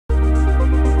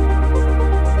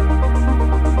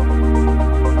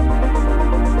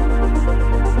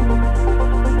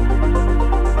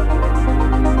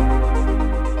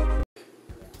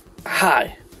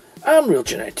Hi, I'm Real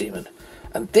Genetic Demon,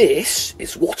 and this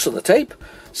is What's on the Tape,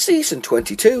 Season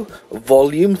 22,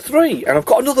 Volume 3. And I've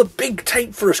got another big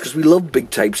tape for us, because we love big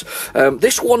tapes.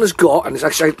 This one has got, and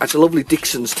it's a lovely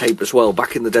Dixon's tape as well,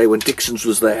 back in the day when Dixon's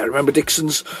was there. Remember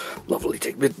Dixon's? Lovely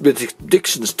tape.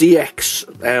 Dixon's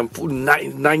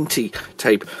DX 90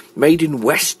 tape, made in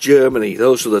West Germany.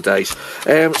 Those were the days.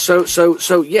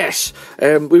 So yes,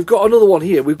 we've got another one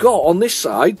here. We've got, on this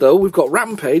side, though, we've got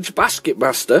Rampage, Basket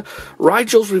Master,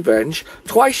 Rigel's Revenge,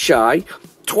 Twice Shy,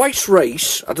 Twice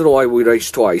Race, I don't know why we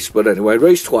raced twice, but anyway,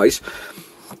 Race Twice,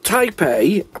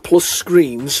 Taipei, plus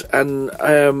Screens, and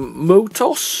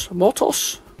Motos?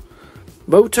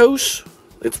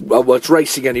 It's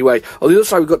racing anyway. On the other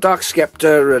side, we've got Dark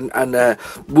Scepter and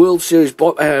World Series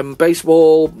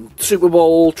Baseball, Super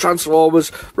Bowl,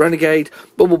 Transformers, Renegade,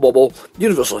 Bubble Bobble,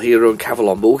 Universal Hero, and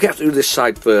Cavalon. But we'll get through this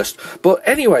side first. But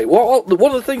anyway, one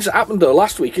of the things that happened though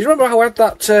last week is, remember how I had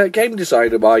that game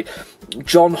designer by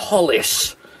John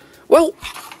Hollis? Well,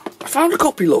 I found a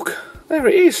copy, look. There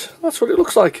it is. That's what it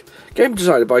looks like. Game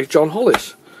designer by John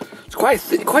Hollis. It's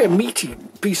quite a meaty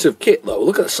piece of kit though.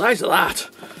 Look at the size of that.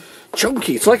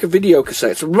 Chunky. It's like a video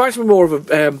cassette. It reminds me more of a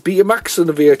Betamax than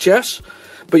a VHS.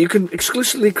 But you can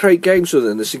exclusively create games with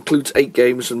it. And this includes 8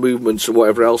 games and movements and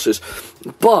whatever else is.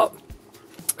 But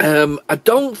I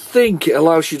don't think it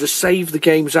allows you to save the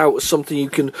games out as something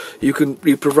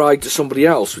you provide to somebody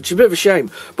else, which is a bit of a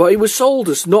shame. But it was sold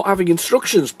as not having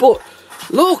instructions. But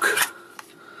look,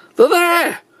 they're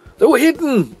there. They were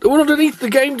hidden. They were underneath the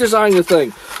game designer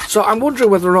thing. So I'm wondering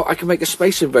whether or not I can make a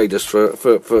Space Invaders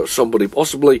for somebody,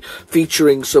 possibly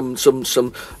featuring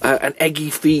an eggy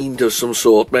fiend of some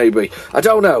sort, maybe. I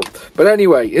don't know. But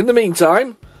anyway, in the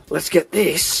meantime, let's get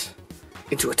this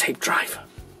into a tape drive.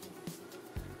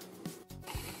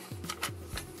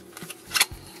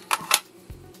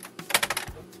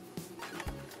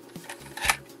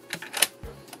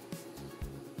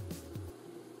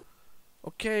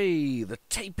 Okay, the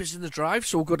tape is in the drive,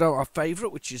 so we'll go down to our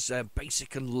favourite, which is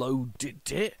Basic and Load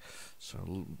Dit.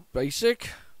 So, Basic,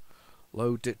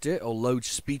 Load Dit, or Load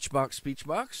speech marks,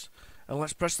 and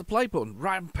let's press the play button.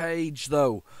 Rampage,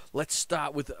 though. Let's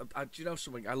start with, do you know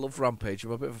something? I love Rampage.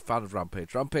 I'm a bit of a fan of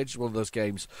Rampage. Rampage is one of those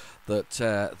games that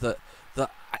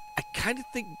I kind of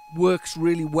think works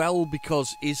really well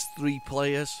because it's 3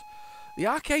 players. The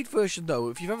arcade version, though,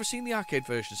 if you've ever seen the arcade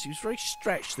version, seems very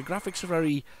stretched. The graphics are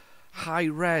very high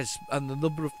res and the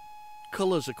number of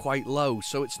colours are quite low,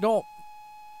 so it's not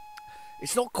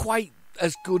quite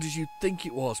as good as you'd think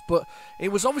it was, but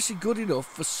it was obviously good enough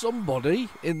for somebody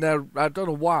in their, I don't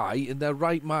know why, in their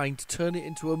right mind to turn it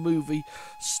into a movie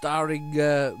starring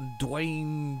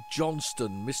Dwayne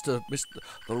Johnston, Mr.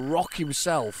 The Rock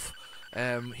himself.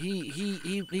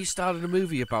 He started a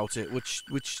movie about it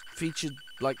which featured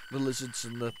like the lizards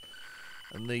and the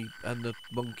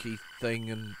monkey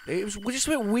thing, and it was just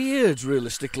a bit weird,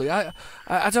 realistically. I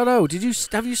don't know.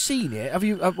 Have you seen it? Have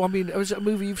you? I mean, is it a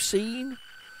movie you've seen?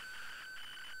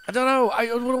 I don't know. I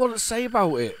don't know what to say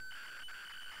about it.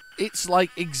 It's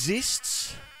like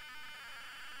exists.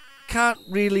 Can't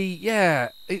really. Yeah.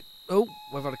 Oh,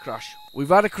 we've had a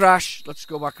crash. Let's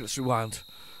go back and let's rewind.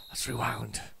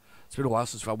 It's been a while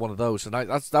since I've had one of those, and that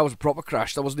was a proper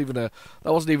crash. That wasn't even an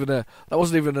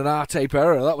R-tape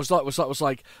error. That was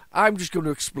like I'm just going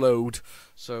to explode.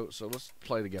 So let's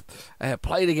play it again.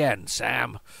 Play it again,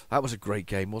 Sam. That was a great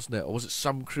game, wasn't it? Or was it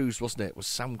Sam Cruise? Wasn't it? It was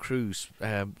Sam Cruise.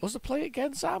 Was it Play It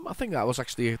Again, Sam? I think that was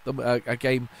actually a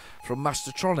game from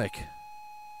Mastertronic.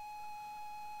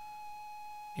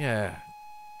 Yeah.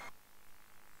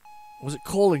 Was it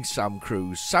Calling Sam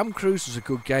Cruise? Sam Cruise was a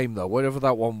good game, though, whatever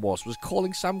that one was. Was it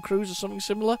Calling Sam Cruise or something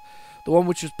similar? The one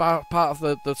which was part of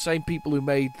the same people who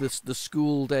made the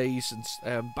School Days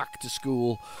and Back to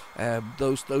School,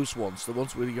 those ones. The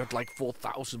ones where you had like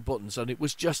 4,000 buttons, and it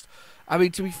was just... I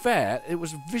mean, to be fair, it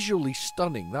was visually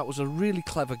stunning. That was a really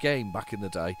clever game back in the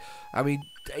day. I mean,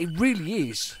 it really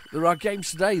is. There are games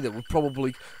today that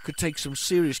could take some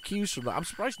serious cues from that. I'm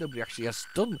surprised nobody actually has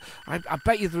done... I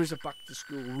bet you there is a Back to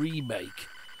School remake.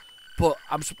 But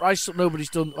I'm surprised that nobody's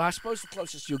done... Well, I suppose the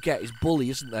closest you'll get is Bully,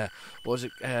 isn't there? Or was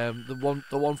it the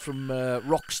one from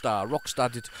Rockstar? Rockstar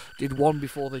did one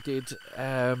before they did...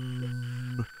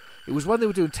 It was when they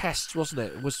were doing tests, wasn't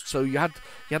it? It was, so you had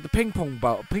the ping pong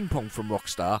from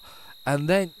Rockstar, and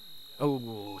then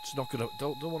it's not gonna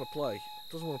don't want to play.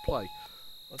 Doesn't want to play.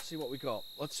 Let's see what we got.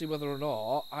 Let's see whether or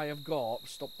not I have got,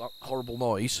 stop that horrible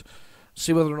noise.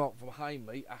 See whether or not behind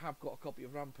me I have got a copy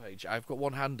of Rampage. I've got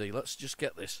one handy. Let's just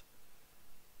get this.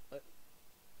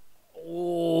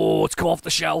 Oh, it's come off the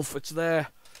shelf. It's there.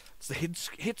 It's the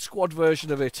Hit Squad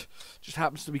version of it. Just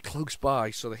happens to be close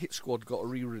by, so the Hit Squad got a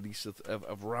re-release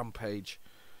of Rampage.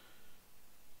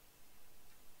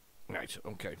 Right,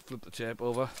 okay, flip the tape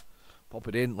over, pop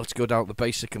it in, let's go down to the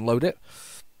basic and load it.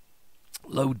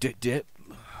 Load it, dip.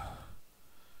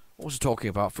 What was I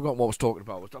talking about? I've forgotten what I was talking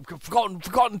about. I've forgotten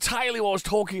entirely what I was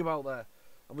talking about there.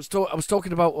 I was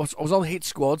talking about, I was on Hit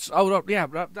Squads. Oh, no, yeah,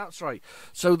 that's right.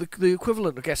 So the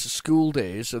equivalent, I guess, of school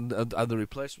days and the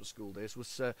replacement school days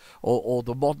was, or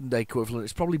the modern day equivalent,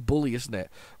 it's probably Bully, isn't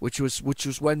it? Which was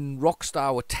when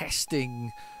Rockstar were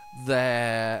testing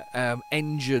their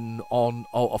engine on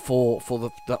for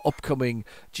the upcoming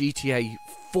GTA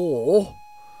 4.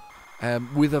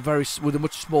 With a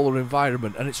much smaller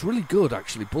environment, and it's really good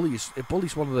actually. Bully's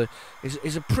one of the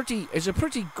is a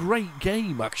pretty great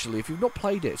game actually. If you've not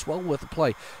played it, it's well worth a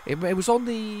play. It was on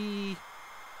the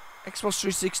Xbox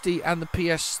 360 and the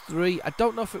PS3. I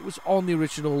don't know if it was on the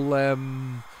original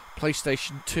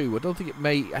PlayStation 2. I don't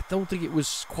think it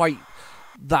was quite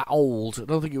that old. I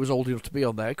don't think it was old enough to be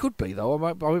on there. It could be though.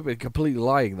 I might be completely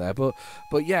lying there, but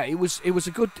yeah, it was a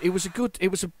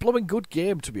blooming good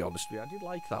game, to be honest with you. I did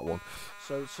like that one.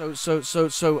 So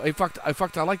in fact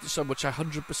I liked it so much I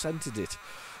 100%ed it.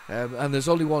 And there's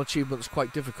only one achievement that's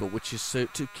quite difficult, which is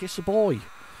to kiss a boy.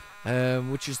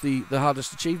 Which is the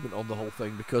hardest achievement on the whole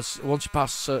thing, because once you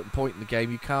pass a certain point in the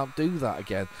game, you can't do that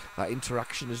again. That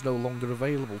interaction is no longer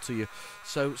available to you.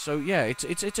 So yeah, it's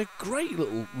a great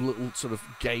little sort of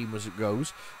game as it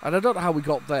goes. And I don't know how we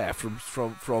got there from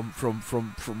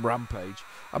Rampage.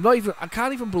 I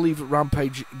can't even believe that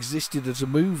Rampage existed as a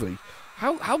movie.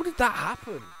 How did that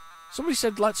happen? Somebody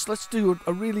said let's do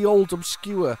a really old,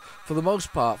 obscure, for the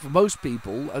most part, for most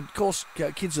people, and of course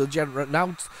kids of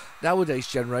the nowadays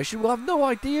generation will have no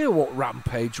idea what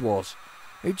Rampage was.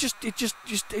 They'll just think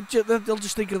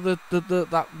of that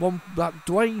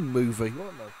Dwayne movie,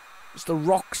 won't they? It's the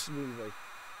Rocks movie.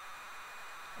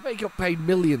 I bet he got paid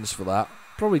millions for that.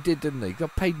 Probably did, didn't he? He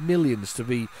got paid millions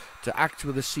to act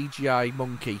with a CGI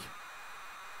monkey.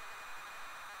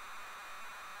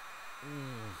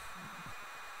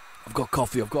 I've got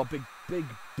coffee. I've got a big.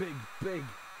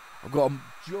 I've got a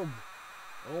jug,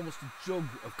 almost a jug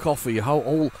of coffee. A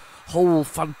whole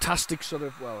fantastic sort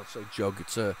of, well, I say jug.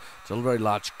 It's a very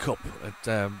large cup. It's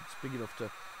big enough to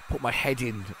put my head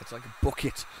in. It's like a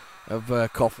bucket of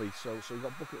coffee. So we've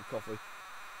got a bucket of coffee.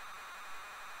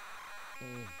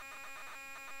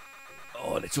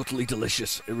 Oh, and it's utterly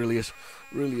delicious. It really is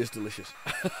delicious.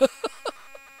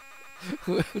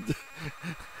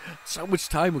 So much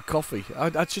time with coffee.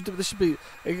 This should be.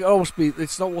 It could almost be.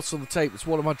 It's not what's on the tape. It's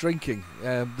what am I drinking?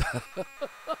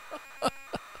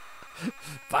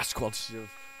 Vast quantity of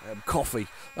coffee.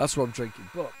 That's what I'm drinking.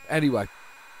 But anyway,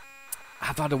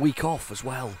 I've had a week off as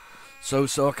well, so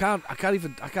I can't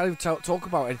even talk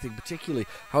about anything particularly.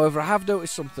 However, I have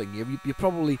noticed something. You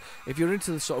probably, if you're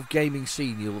into the sort of gaming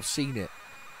scene, you'll have seen it.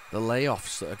 The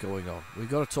layoffs that are going on. We've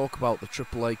got to talk about the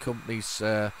AAA companies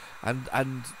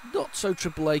and not so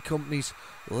AAA companies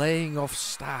laying off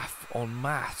staff en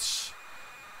masse.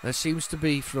 There seems to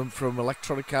be from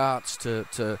Electronic Arts to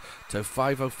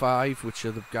 505, which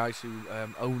are the guys who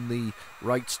own the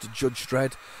rights to Judge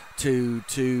Dredd, to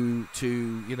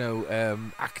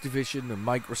Activision and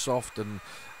Microsoft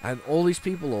and all these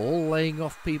people are all laying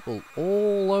off people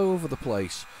all over the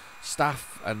place.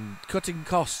 Staff and cutting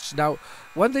costs. Now,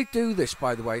 when they do this,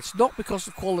 by the way, it's not because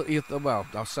the quality of the. Well,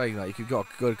 I was saying that you could go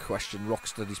and question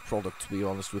Rocksteady's product. To be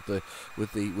honest, with the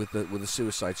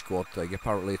Suicide Squad thing,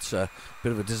 apparently it's a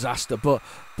bit of a disaster. But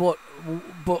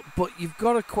you've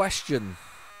got to question.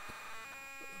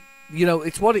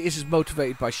 It's what it is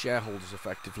motivated by shareholders,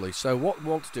 effectively. So what we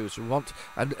want to do is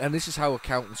and this is how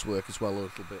accountants work as well a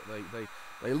little bit.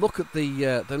 They look at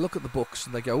the books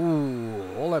and they go,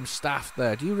 ooh, all them staff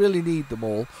there. Do you really need them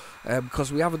all?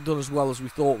 Because we haven't done as well as we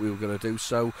thought we were going to do.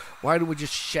 So why don't we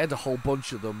just shed a whole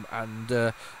bunch of them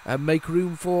and make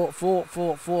room for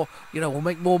we'll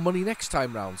make more money next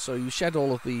time round. So you shed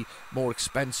all of the more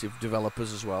expensive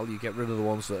developers as well. You get rid of the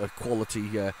ones that are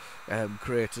quality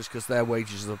creators because their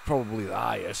wages are probably the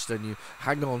highest, and you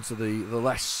hang on to the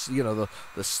less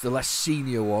the less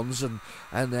senior ones, and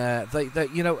they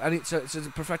and it's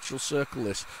a perpetual circle.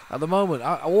 This at the moment,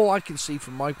 all I can see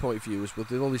from my point of view is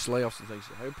with all these layoffs and things,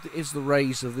 I hope it is the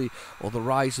rise of the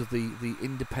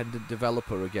independent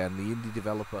developer again, the indie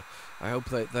developer. I hope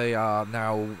that they are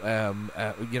now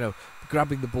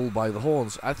grabbing the bull by the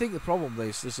horns. I think the problem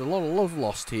is there's a lot of love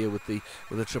lost here with the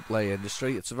AAA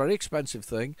industry. It's a very expensive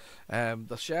thing.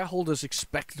 The shareholders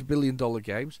expect $1 billion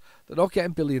games. They're not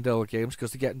getting $1 billion games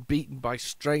because they're getting beaten by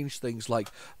strange things like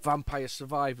Vampire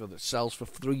Survivor that sells for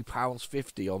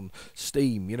 £3.50 on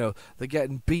Steam. You know, they're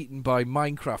getting beaten by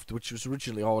Minecraft, which was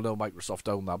originally, oh no, Microsoft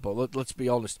owned that, but let's be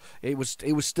honest, it was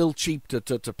still cheap to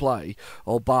play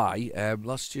or buy.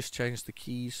 Let's just change the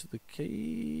keys to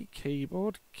the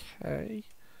keyboard. K.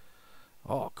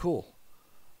 Oh, cool.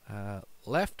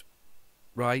 Left,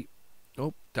 right,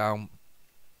 up, down,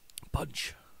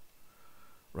 punch.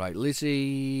 Right,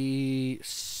 Lizzie,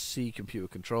 C computer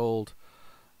controlled,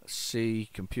 C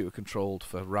computer controlled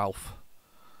for Ralph.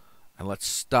 And let's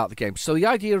start the game. So the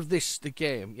idea of the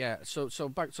game, yeah. So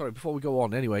back. Sorry, before we go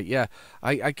on. Anyway, yeah.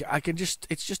 I can just.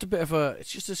 It's just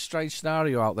a strange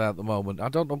scenario out there at the moment. I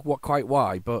don't know quite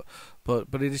why, but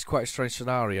it is quite a strange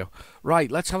scenario. Right.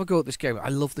 Let's have a go at this game. I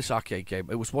love this arcade game.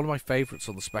 It was one of my favourites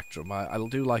on the Spectrum. I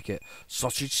do like it.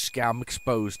 Sausage scam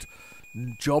exposed.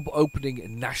 Job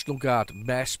opening National Guard.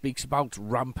 Mayor speaks about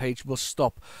rampage must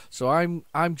stop. So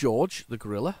I'm George the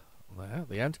gorilla. There at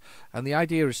the end, and the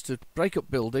idea is to break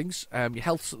up buildings. Your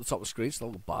health's at the top of the screen, it's a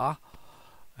little bar,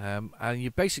 and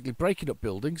you're basically breaking up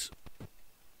buildings,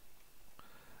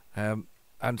 and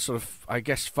sort of, I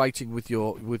guess, fighting with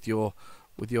your. Oh,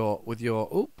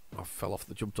 I fell off.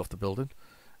 Jumped off the building,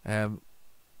 and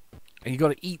you got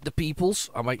to eat the peoples.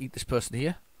 I might eat this person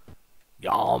here.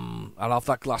 Yum! I'll have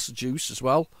that glass of juice as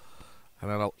well,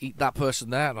 and then I'll eat that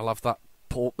person there, and I'll have that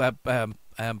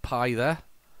pie there.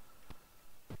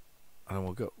 And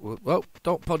we'll go. Well,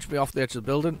 don't punch me off the edge of the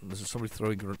building. There's somebody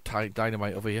throwing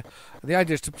dynamite over here. And the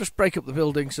idea is to just break up the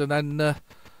buildings, and then,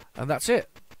 and that's it.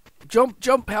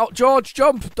 Jump, out, George,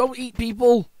 jump! Don't eat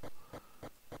people.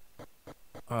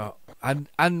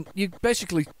 And you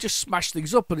basically just smash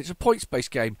things up, and it's a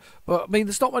points-based game. But I mean,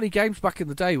 there's not many games back in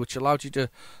the day which allowed you to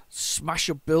smash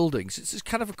up buildings. It's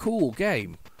kind of a cool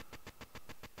game.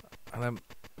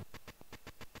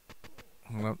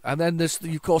 And then there's,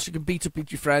 of course, you can beat up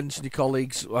your friends and your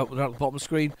colleagues at the bottom of the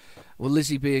screen. With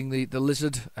Lizzie being the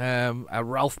lizard, and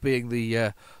Ralph being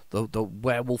the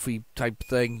werewolfy type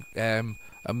thing, and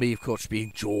me, of course,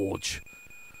 being George.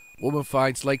 Woman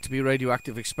finds lake to be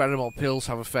radioactive. Experimental pills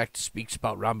have effect. Speaks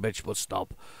about rampage but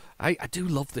stop. I do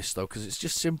love this though because it's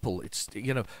just simple. It's,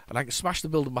 you know, and I can smash the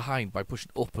building behind by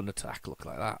pushing up and attack. Look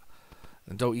like that,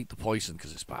 and don't eat the poison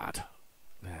because it's bad.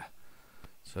 Yeah.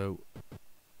 So.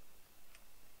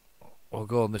 We'll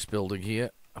go on this building here,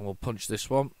 and we'll punch this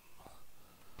one.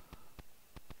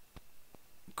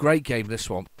 Great game, this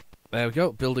one. There we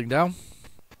go, building down.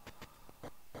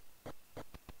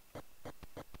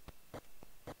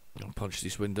 I'll punch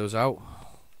these windows out.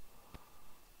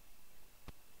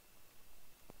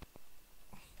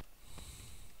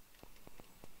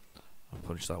 I'll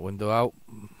punch that window out.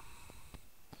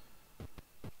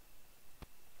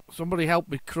 Somebody help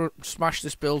me smash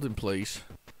this building, please.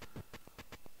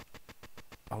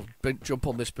 I'll jump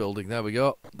on this building. There we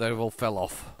go. They all fell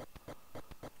off.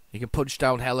 You can punch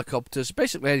down helicopters.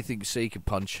 Basically anything you see you can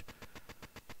punch.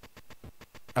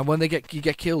 And when you get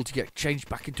killed, you get changed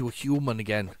back into a human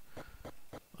again.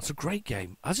 That's a great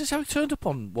game. Has this ever turned up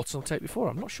on What's on Tape before?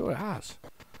 I'm not sure it has.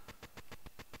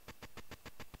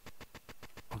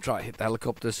 I'm trying to hit the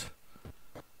helicopters.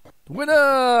 The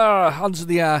winner! Hands in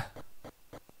the air.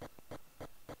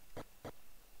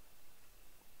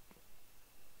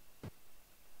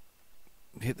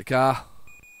 Hit the car.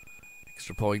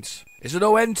 Extra points. Is there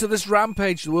no end to this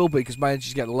rampage? There will be, because my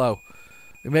energy's getting low.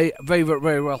 It may very,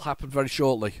 very well happen very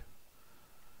shortly.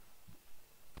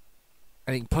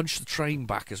 And you can punch the train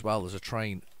back as well. There's a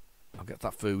train. I'll get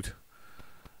that food.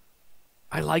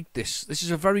 I like this. This is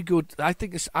a very good. I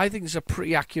think it's a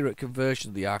pretty accurate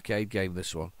conversion of the arcade game.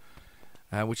 This one,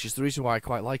 which is the reason why I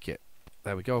quite like it.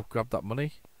 There we go. Grab that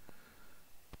money.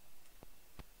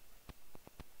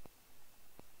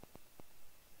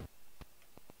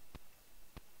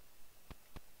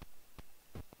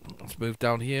 Let's move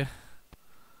down here.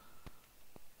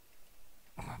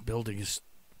 Building's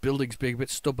being a bit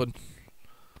stubborn.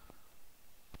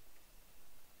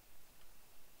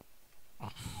 A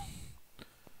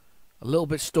little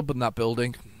bit stubborn, that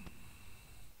building.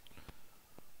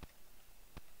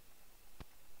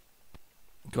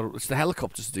 It's the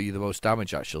helicopters that do you the most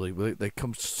damage, actually. They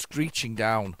come screeching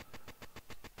down.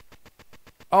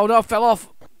 Oh no, I fell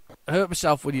off. I hurt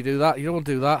myself when you do that. You don't want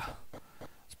to do that.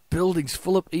 This building's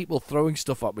full of people throwing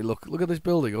stuff at me. Look at this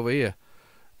building over here.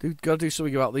 Dude, gotta do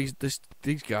something about these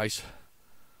guys.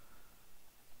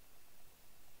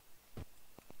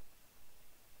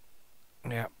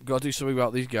 Yeah, gotta do something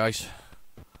about these guys.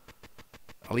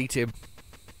 I'll eat him.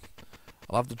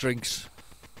 I'll have the drinks.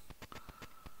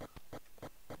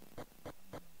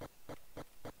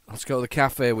 Let's go to the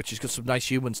cafe, which has got some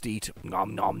nice humans to eat.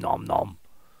 Nom, nom, nom, nom.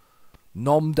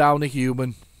 Nom down a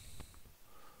human.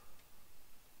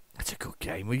 That's a good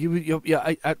game.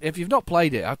 If you've not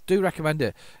played it, I do recommend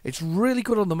it. It's really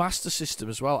good on the Master System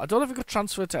as well. I don't know if it got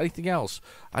transferred to anything else.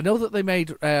 I know that they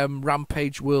made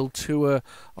Rampage World Tour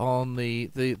on the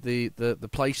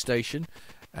PlayStation.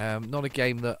 Not a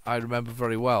game that I remember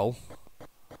very well.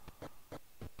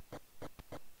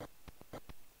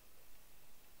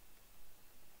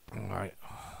 Alright.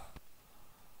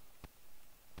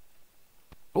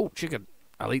 Oh, chicken.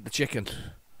 I'll eat the chicken.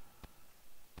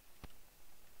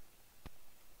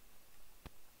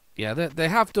 Yeah, they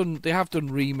have done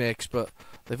remakes, but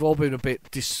they've all been a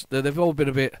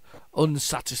bit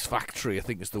unsatisfactory, I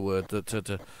think is the word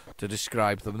to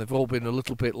describe them. They've all been a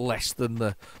little bit less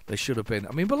than they should have been.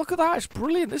 I mean, but look at that, it's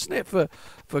brilliant, isn't it, for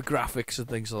graphics and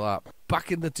things like that.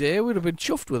 Back in the day, we'd have been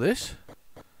chuffed with this.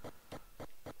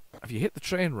 If you hit the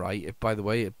train right, by the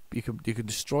way, you can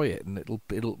destroy it, and it'll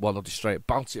well, not destroy it,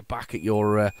 bounce it back at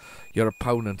your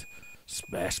opponent.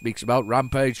 Speaks about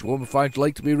Rampage. Woman finds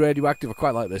lake to be radioactive. I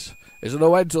quite like this. Is there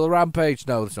no end to the Rampage?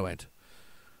 No, there's no end.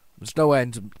 There's no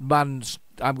end. I'm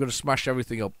going to smash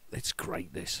everything up. It's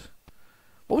great, this.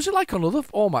 What was it like on other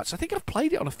formats? I think I've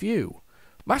played it on a few.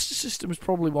 Master System is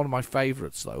probably one of my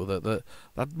favourites, though.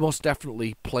 That most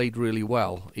definitely played really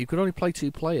well. You could only play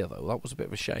 2-player, though. That was a bit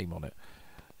of a shame on it.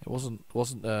 It wasn't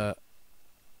a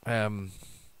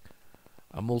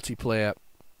multiplayer.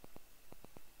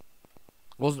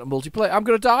 Wasn't a multiplayer. I'm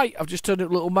gonna die. I've just turned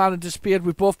into a little man and disappeared.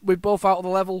 We're both out of the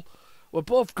level. We're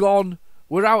both gone.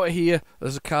 We're out of here.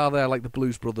 There's a car there, like the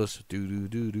Blues Brothers. Do do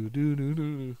do do do do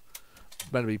do.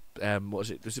 It's meant to be what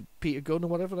was it? Was it Peter Gunn or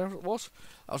whatever it was?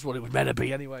 That was what it was meant to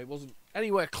be. Anyway, it wasn't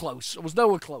anywhere close. It was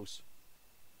nowhere close.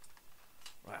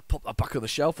 Right, put that back on the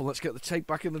shelf and let's get the tape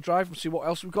back in the drive and see what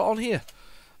else we've got on here.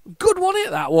 Good one,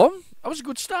 hit that one. That was a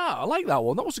good start. I like that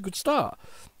one. That was a good start.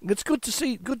 It's good to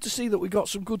see that we got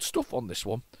some good stuff on this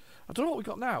one. I don't know what we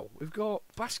got now. We've got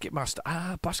Basket Master.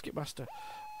 Basket Master.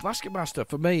 Basket Master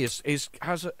for me is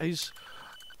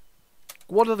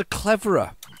one of the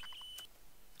cleverer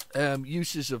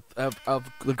uses of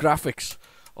the graphics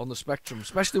on the Spectrum,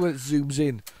 especially when it zooms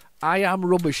in. I am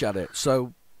rubbish at it,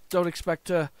 so don't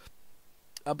expect a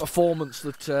performance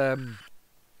that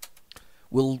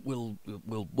will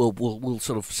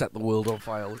sort of set the world on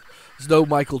fire. There's no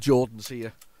Michael Jordans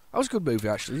here. That was a good movie,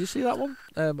 actually. Did you see that one?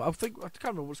 I can't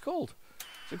remember what it's called.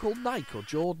 Is it called Nike or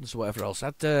Jordans or whatever else?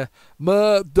 It had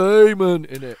Matt Damon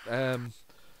in it.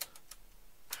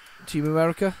 Team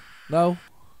America? No.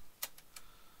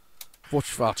 I've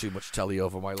watched far too much telly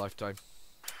over my lifetime.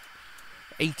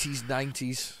 80s,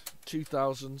 90s,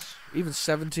 2000s, even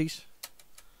 70s.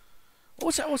 What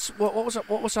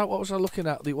was I looking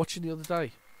at? Watching the other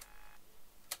day.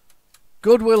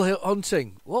 Good Will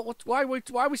Hunting. Why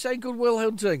are we saying Good Will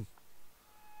Hunting?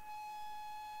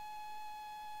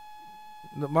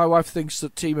 My wife thinks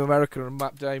that Team America and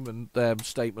Matt Damon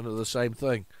statement are the same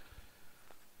thing.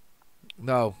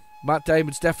 No, Matt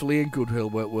Damon's definitely in Good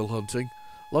Will Hunting.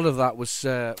 A lot of that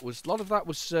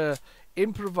was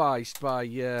improvised by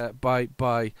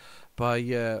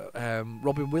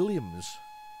Robin Williams.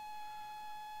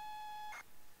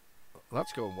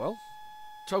 That's going well.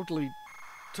 Totally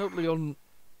on.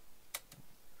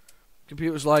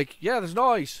 Computer's like, yeah, there's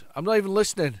noise. I'm not even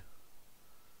listening.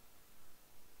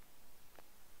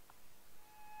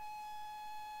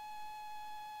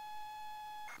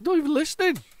 Not even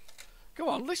listening. Come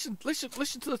on, listen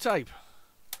to the tape.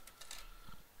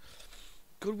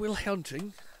 Good Will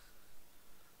Hunting.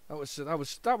 That was.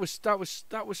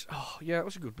 Oh yeah, it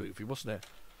was a good movie, wasn't it?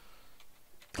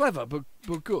 Clever, but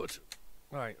good.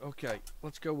 Right, okay.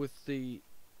 Let's go with the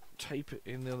tape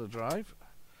in the other drive.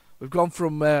 We've gone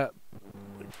from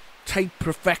tape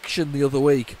perfection the other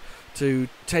week to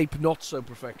tape not so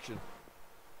perfection.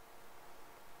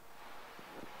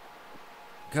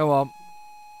 Go on.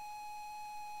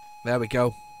 There we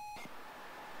go.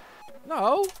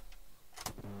 No.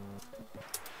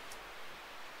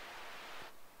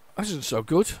 This isn't so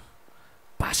good.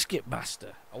 Basket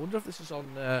Master. I wonder if this is on...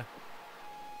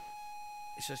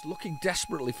 It says looking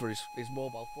desperately for his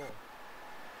mobile phone.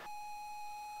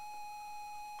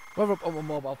 Where have I put my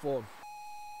mobile phone?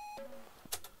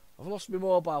 I've lost my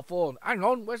mobile phone. Hang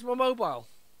on, where's my mobile?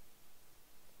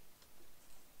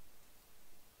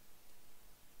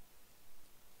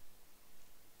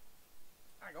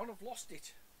 Hang on, I've lost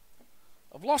it.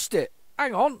 I've lost it.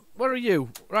 Hang on, where are you?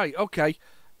 Right, okay.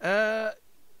 Where's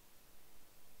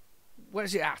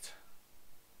it at?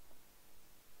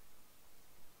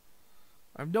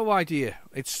 I've no idea.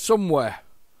 It's somewhere.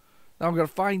 Now I'm going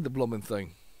to find the blooming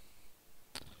thing.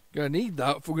 Going to need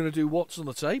that if we're going to do what's on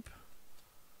the tape.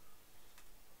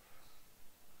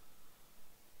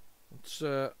 It's,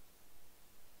 I'll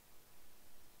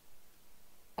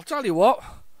tell you what.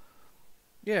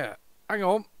 Yeah, hang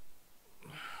on.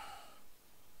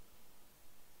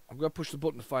 I'm going to push the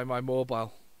button to find my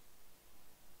mobile.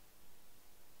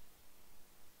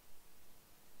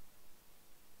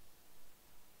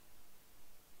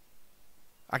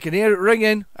 I can hear it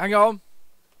ringing. Hang on.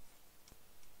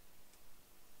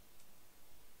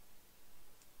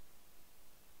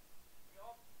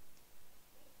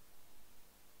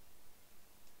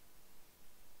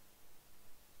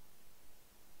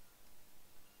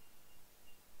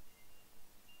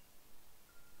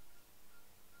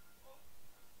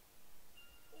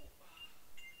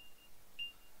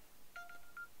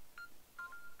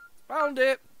 Found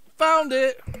it. Found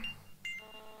it.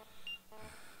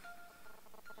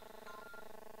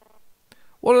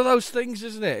 One of those things,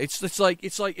 isn't it? It's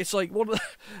like one of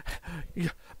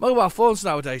the mobile phones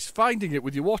nowadays. Finding it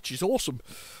with your watch is awesome.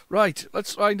 Right,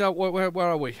 let's find out where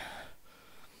are we?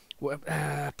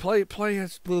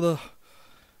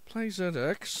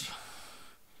 PlayZX.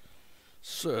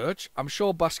 Search. I'm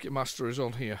sure Basket Master is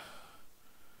on here.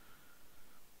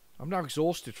 I'm now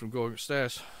exhausted from going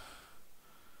upstairs.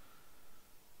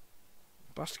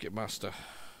 Basket Master.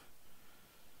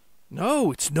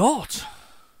 No, it's not.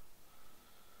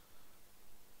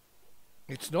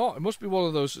 It's not. It must be one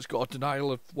of those that's got a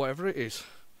denial of whatever it is.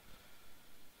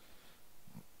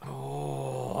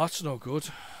 Oh, that's no good.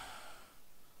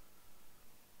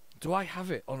 Do I have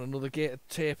it on another gated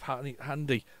tape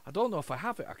handy? I don't know if I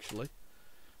have it, actually.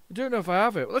 I don't know if I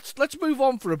have it. Let's move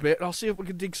on for a bit. I'll see if we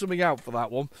can dig something out for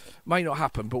that one. Might not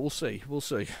happen, but we'll see. We'll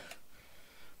see.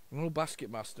 No Basket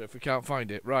Master if we can't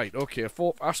find it. Right, okay.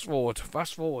 Fast forward.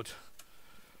 Fast forward.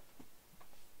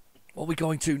 What are we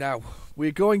going to now?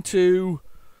 We're going to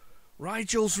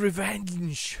Rigel's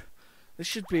Revenge. This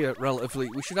should be a relatively...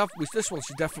 This one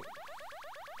should definitely...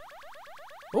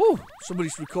 Oh,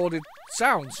 somebody's recorded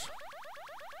sounds.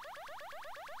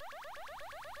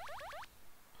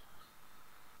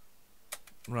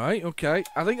 Right, okay.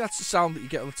 I think that's the sound that you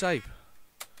get on the tape.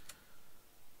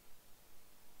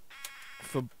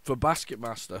 For Basket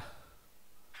Master.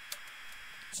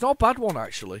 It's not a bad one,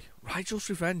 actually. Rigel's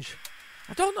Revenge.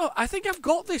 I don't know. I think I've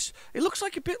got this. It looks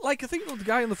like a bit like... I think the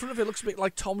guy on the front of it looks a bit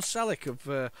like Tom Selleck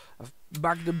of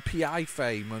Magnum PI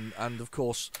fame and of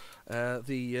course,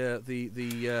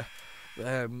 the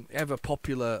ever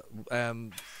popular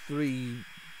 3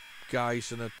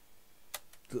 guys and a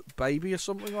baby or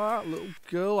something like that. Little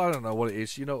girl. I don't know what it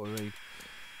is. You know what I mean?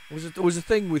 There was a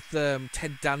thing with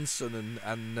Ted Danson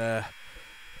and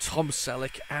Tom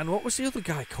Selleck, and what was the other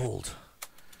guy called?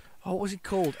 Oh, what was he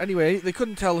called? Anyway, they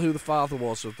couldn't tell who the father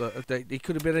was of the. He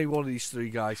could have been any one of these 3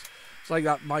 guys. It's like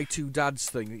that My Two Dads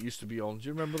thing that used to be on. Do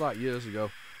you remember that years ago?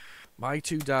 My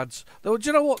Two Dads. Though, do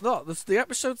you know what? The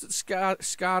episodes that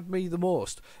scarred me the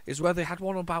most is where they had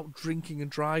one about drinking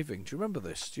and driving. Do you remember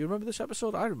this? Do you remember this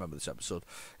episode? I remember this episode.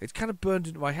 It's kind of burned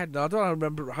into my head. Now, I don't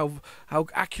remember how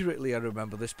accurately I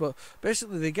remember this, but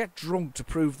basically they get drunk to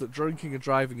prove that drinking and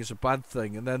driving is a bad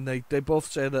thing, and then they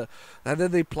both say that, and then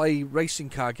they play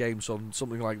racing car games on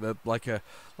something like that, like an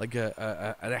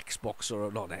Xbox,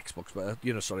 or not an Xbox, but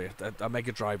a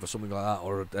Mega Drive or something like that,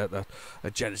 or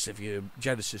a Genesis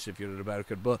if you're an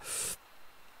American. But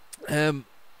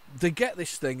they get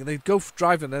this thing and they go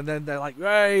driving, and then they're like,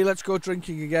 hey, let's go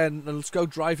drinking again and let's go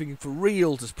driving for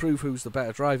real to prove who's the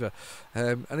better driver.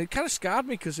 And it kind of scarred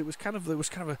me because there was kind of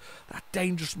that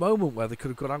dangerous moment where they could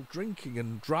have gone out drinking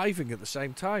and driving at the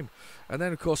same time. And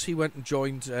then of course he went and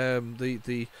joined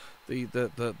the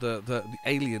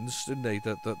aliens, didn't they?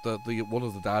 The one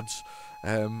of the dads,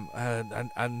 and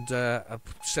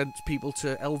sent people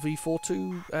to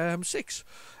LV-426,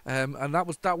 and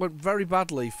that went very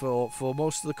badly for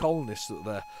most of the colonists that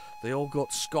there. They all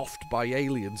got scoffed by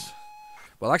aliens.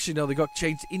 Well, actually, no, they got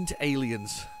changed into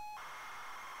aliens.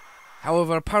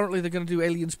 However, apparently they're going to do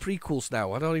Aliens prequels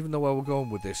now. I don't even know where we're going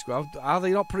with this. Are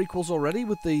they not prequels already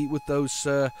with those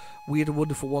weird and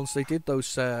wonderful ones they did?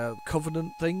 Those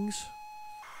Covenant things?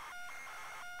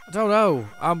 I don't know.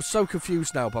 I'm so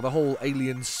confused now by the whole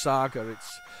Aliens saga.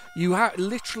 You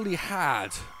literally had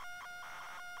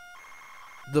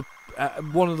the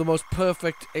one of the most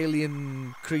perfect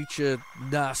alien creature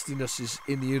nastinesses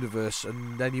in the universe,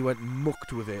 and then you went and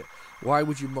mucked with it. Why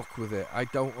would you muck with it? I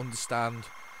don't understand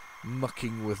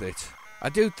mucking with it. I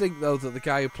do think though that the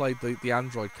guy who played the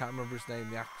android, can't remember his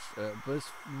name,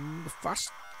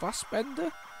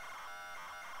 Fassbender?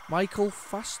 Michael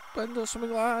Fassbender or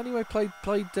something like that. Anyway,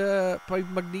 played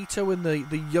Magneto in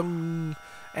the Young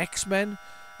X-Men.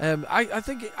 I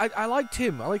think I liked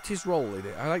him. I liked his role in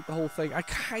it. I liked the whole thing. I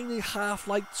kind of half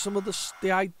liked some of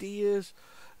the ideas.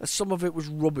 Some of it was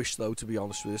rubbish, though, to be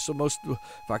honest with you. So most of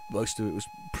it was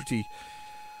pretty,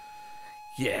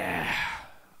 yeah,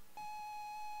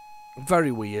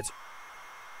 very weird.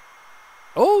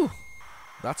 Oh,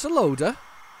 that's a loader.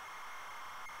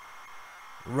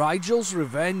 Rigel's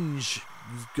Revenge.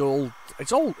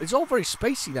 It's all very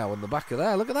spacey now on the back of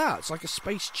there. Look at that. It's like a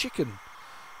space chicken.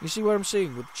 You see where I'm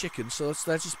seeing with the chicken? So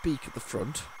there's its beak at the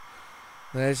front.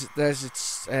 There's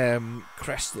its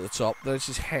crest at the top. There's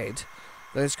its head.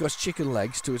 Then it's got its chicken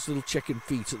legs to its little chicken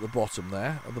feet at the bottom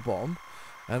there, at the bottom.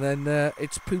 And then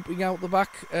it's pooping out the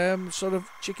back, sort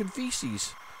of chicken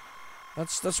feces.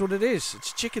 That's what it is.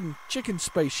 It's chicken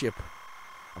spaceship.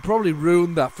 I probably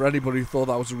ruined that for anybody who thought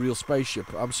that was a real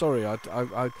spaceship. I'm sorry.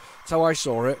 That's how I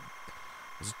saw it.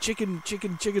 It's a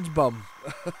chicken's bum.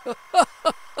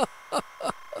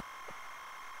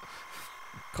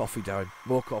 Coffee down.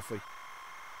 More coffee.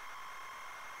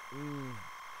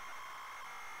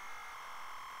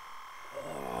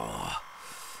 Oh.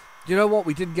 You know what?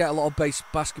 We didn't get a lot of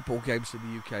basketball games in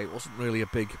the UK. It wasn't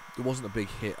a big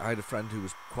hit. I had a friend who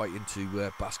was quite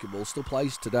into basketball. Still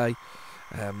plays today.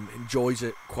 Enjoys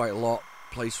it quite a lot.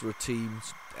 Plays for a team.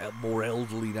 More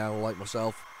elderly now, like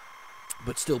myself,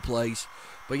 but still plays.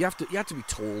 But you have to be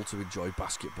tall to enjoy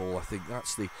basketball. I think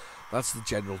that's the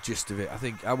general gist of it. I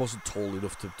think I wasn't tall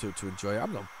enough to enjoy it.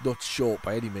 I'm not short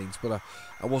by any means, but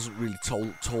I wasn't really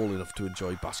tall enough to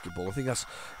enjoy basketball. I think it's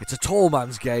a tall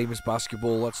man's game, is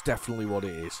basketball. That's definitely what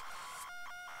it is.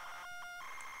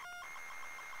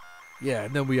 Yeah,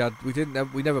 and then we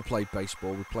never played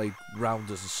baseball. We played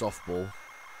rounders and softball,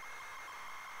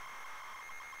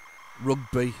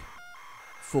 rugby,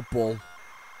 football.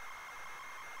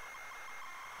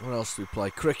 What else do we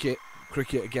play? Cricket,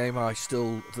 a game I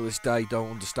still to this day don't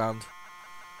understand.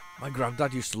 My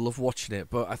granddad used to love watching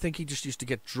it, but I think he just used to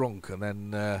get drunk and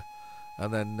then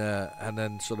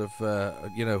sort of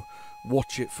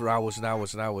watch it for hours and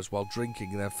hours and hours while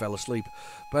drinking and then fell asleep.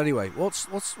 But anyway, what's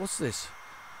this?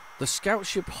 The scout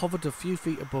ship hovered a few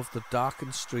feet above the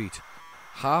darkened street.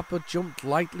 Harper jumped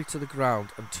lightly to the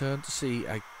ground and turned to see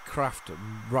a craft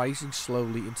rising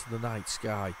slowly into the night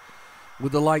sky.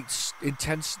 With light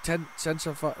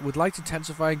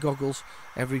intensifying goggles,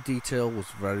 every detail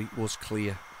was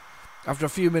clear. After a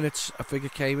few minutes, a figure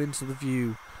came into the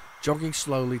view, jogging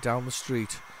slowly down the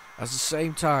street. At the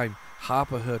same time,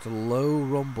 Harper heard a low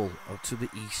rumble to the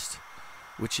east,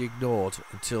 which he ignored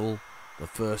until the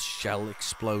first shell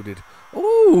exploded.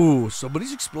 Oh,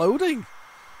 somebody's exploding!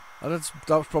 And that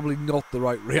was probably not the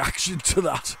right reaction to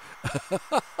that.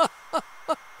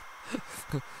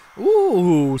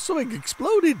 Ooh, something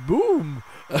exploded! Boom!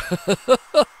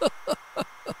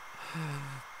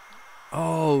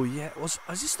 Oh yeah, is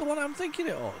this the one I'm thinking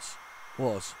it was?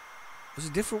 Was a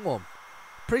different one.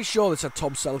 Pretty sure this had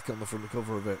Tom Selleck on the front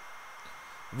cover of it.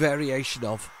 Variation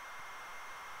of.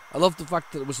 I love the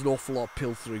fact that there was an awful lot of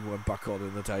pilfering went back on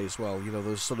in the day as well. You know,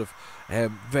 there's sort of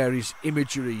various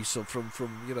imagery, so from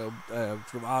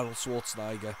Arnold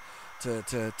Schwarzenegger to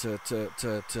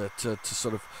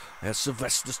sort of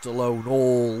Sylvester Stallone,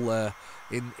 all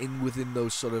within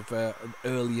those sort of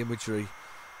early imagery.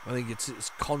 I think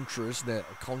it's Contra, isn't it?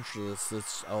 Contra that's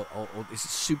it's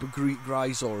Super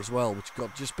Grisor as well, which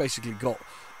basically got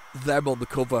them on the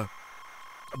cover,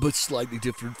 but slightly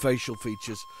different facial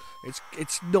features.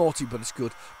 It's naughty, but it's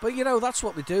good. But you know, that's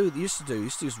what they do. They used to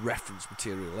use reference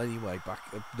material anyway back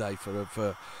in the day for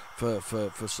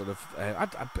sort of. I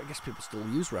guess people still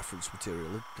use reference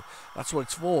material. That's what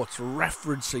it's for. It's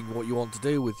referencing what you want to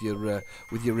do with your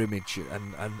image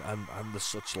and the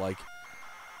such like.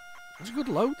 It's a good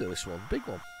load there, this one, big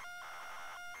one.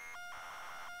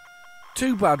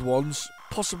 2 bad ones,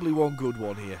 possibly 1 good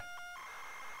one here.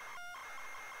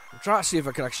 I'm trying to see if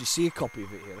I can actually see a copy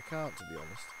of it here. I can't, to be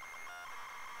honest.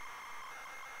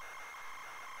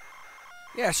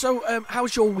 Yeah, so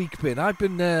how's your week been? I've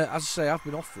been, as I say, I've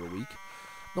been off for a week,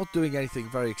 not doing anything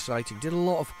very exciting. Did a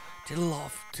lot of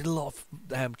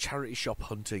charity shop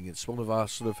hunting. It's one of our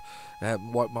sort of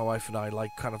my wife and I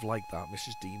like that.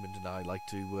 Mrs. Demon and I like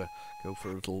to go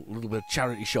for a little bit of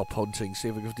charity shop hunting, see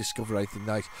if we can discover anything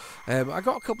nice. I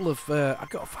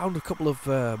found a couple of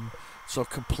sort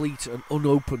of complete and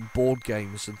unopened board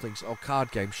games and things, or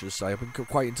card games, should I say. I've been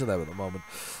quite into them at the moment.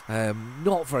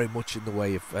 Not very much in the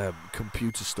way of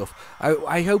computer stuff.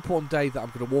 I hope one day that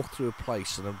I'm going to walk through a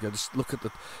place and I'm going to look at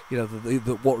the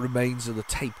what remains of the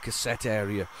tape cassette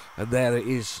area, and there it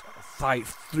is,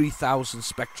 3,000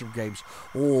 Spectrum games,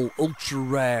 all ultra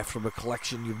rare from a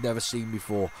collection you've never seen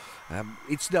before.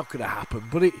 It's not going to happen,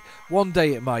 but one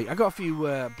day it might. I got a few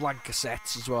blank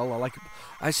cassettes as well.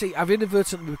 I've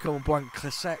inadvertently become a blank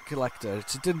cassette collector.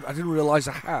 I didn't realise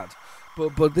I had,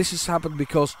 but this has happened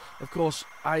because, of course,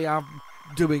 I am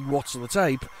doing What's on the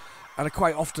Tape, and I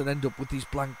quite often end up with these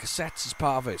blank cassettes as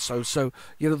part of it. So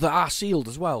they are sealed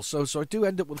as well. So I do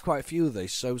end up with quite a few of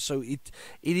these. So it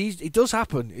does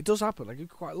happen. It does happen. I get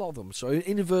quite a lot of them. So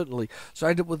inadvertently, I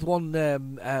end up with one.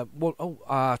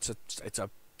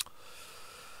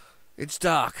 It's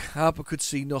dark. Harper could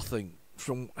see nothing.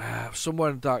 From somewhere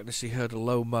in the darkness, he heard a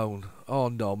low moan. Oh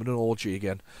no, I'm in an orgy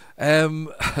again.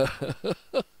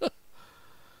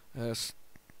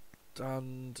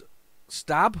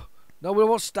 Stab. No, we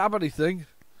don't want to stab anything.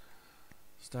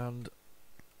 Stand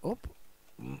up.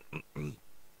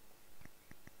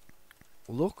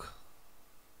 Look.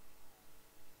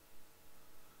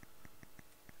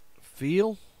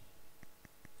 Feel.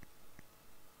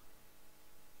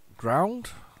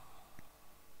 Ground.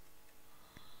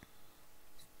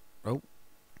 Oh.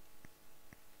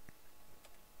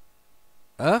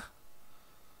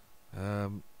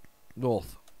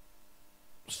 North.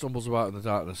 Stumbles about in the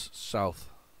darkness. South.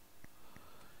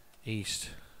 East,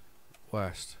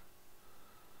 west.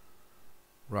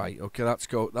 Right, okay, that's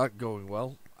going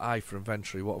well. I for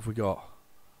inventory. What have we got?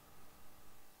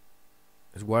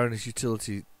 Is wearing his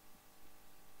utility.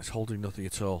 Is holding nothing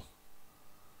at all.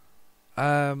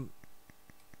 Where?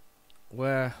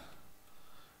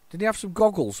 Didn't he have some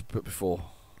goggles before?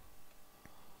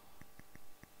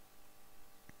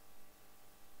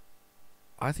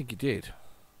 I think he did.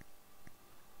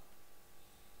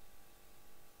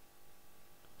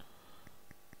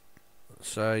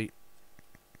 Say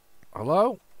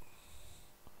hello.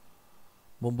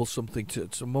 Mumbles something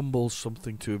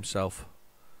to himself.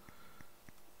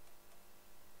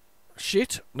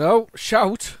 Shit! No,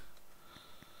 shout.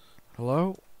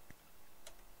 Hello.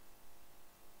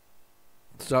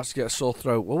 Starts to get a sore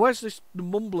throat. Well, where's this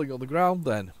mumbling on the ground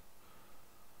then?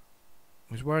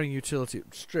 He's wearing utility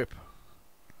strip.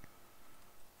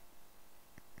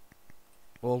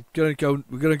 Well, we're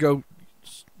gonna go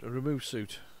remove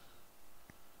suit.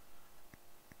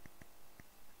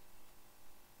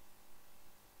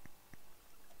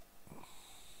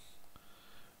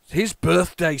 His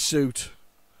birthday suit.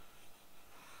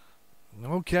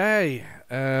 Okay.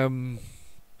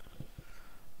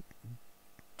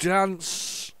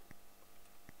 Dance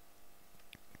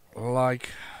like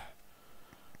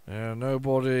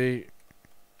nobody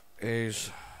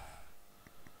is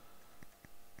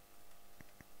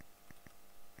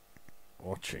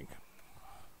watching.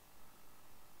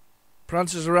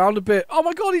 Prances around a bit. Oh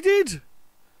my god, he did!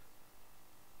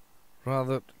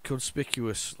 Rather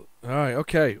conspicuous. Alright,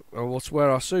 okay. Well, let's wear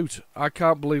our suit. I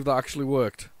can't believe that actually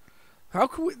worked. How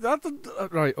can we...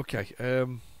 right, okay.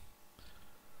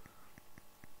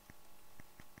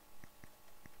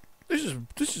 This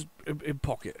is in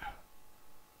pocket.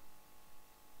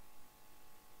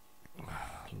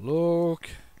 Look.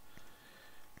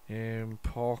 In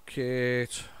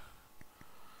pocket.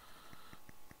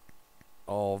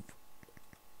 Of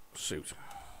suit.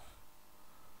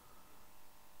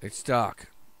 It's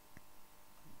dark.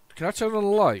 Can I turn on the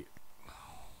light?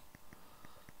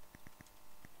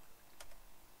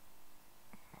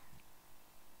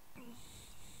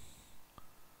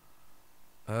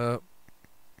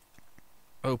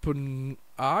 Open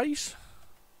eyes?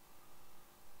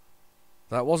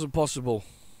 That wasn't possible.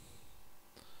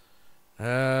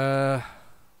 Yeah,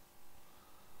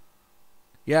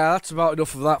 that's about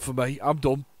enough of that for me. I'm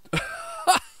done.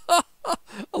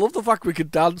 I love the fact we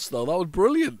could dance though. That was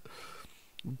brilliant.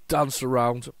 Danced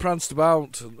around, pranced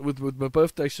about with my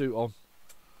birthday suit on.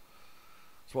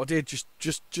 That's what I did.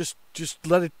 Just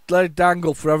let it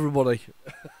dangle for everybody.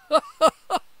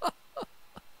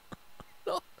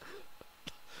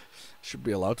 Should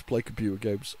be allowed to play computer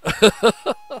games.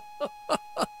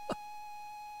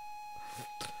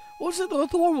 What was it? The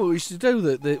other one we used to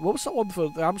do? What was that one for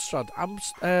the Amstrad?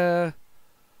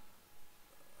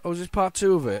 Was this part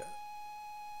 2 of it?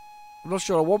 I'm not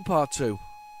sure I want part 2.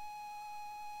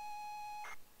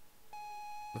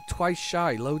 Twice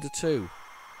Shy, load of 2.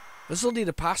 I still need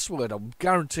a password. I'm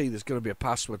guaranteed there's going to be a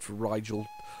password for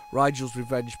Rigel's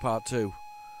Revenge Part 2.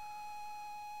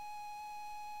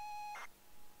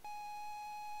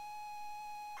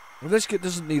 If this kit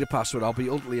doesn't need a password, I'll be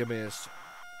utterly amazed.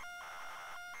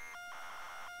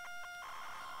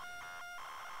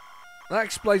 That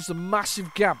explains the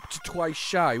massive gap to Twice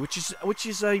Shy, which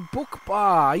is a book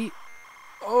by...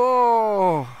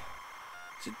 Oh...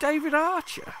 Is it David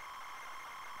Archer?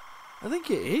 I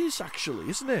think it is, actually,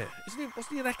 isn't it?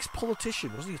 Wasn't he an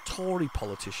ex-politician? Wasn't he a Tory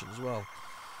politician as well?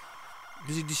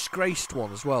 Because he disgraced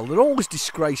one as well. They're always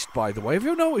disgraced, by the way. Have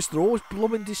you noticed they're always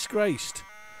blooming disgraced?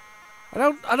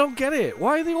 I don't get it.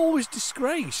 Why are they always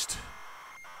disgraced?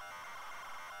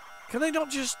 Can they not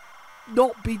just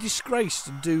not be disgraced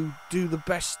and do the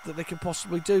best that they can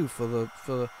possibly do for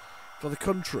the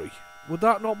country? Would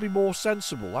that not be more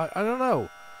sensible? I don't know.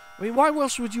 I mean, why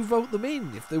else would you vote them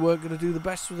in if they weren't going to do the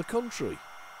best for the country?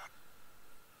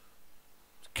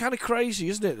 It's kind of crazy,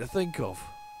 isn't it, to think of?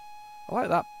 I like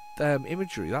that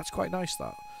imagery. That's quite nice,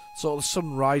 that. Sort of the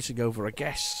sun rising over, I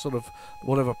guess, sort of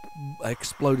whatever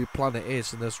exploded planet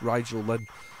is, and there's Rigel then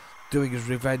doing his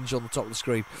revenge on the top of the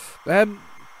screen.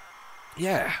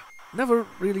 Yeah. Never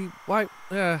really... Why...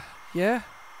 yeah?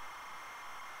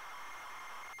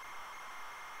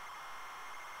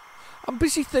 I'm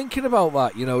busy thinking about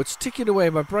that, you know. It's ticking away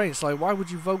in my brain. It's like, why would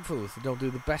you vote for them if they don't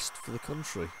do the best for the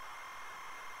country?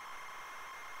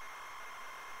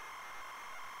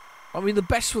 I mean, the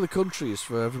best for the country is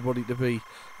for everybody to be,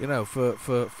 you know, for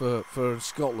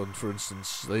Scotland, for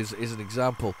instance, is an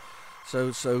example.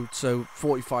 So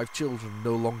 45 children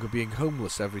no longer being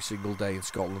homeless every single day in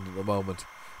Scotland at the moment.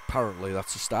 Apparently,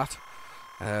 that's a stat.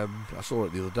 I saw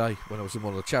it the other day when I was in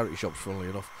one of the charity shops, funnily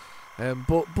enough.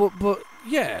 But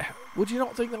yeah, would you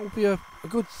not think that would be a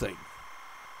good thing?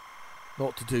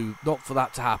 Not for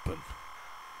that to happen.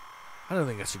 I don't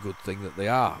think that's a good thing that they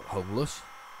are homeless.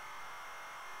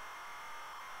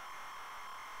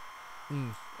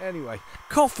 Anyway,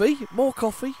 more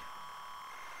coffee.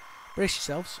 Brace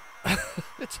yourselves.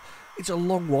 It's a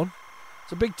long one.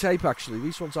 It's a big tape, actually.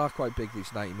 These ones are quite big, these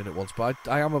 90-minute ones. But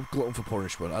I am a glutton for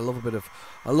punishment. I love a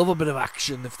bit of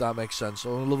action, if that makes sense. I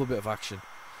love a bit of action.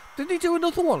 Didn't he do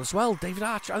another one as well, David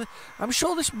Archer? I'm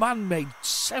sure this man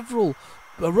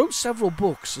wrote several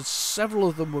books, and several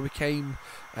of them became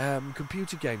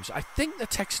computer games. I think they're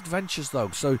text adventures,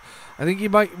 though. So I think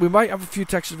we might have a few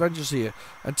text adventures here.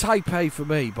 And Taipei, for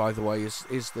me, by the way, is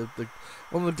the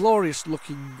one of the glorious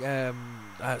looking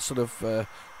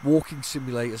walking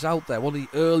simulators out there. One of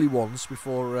the early ones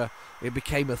before it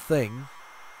became a thing.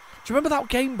 Do you remember that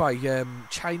game by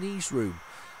Chinese Room?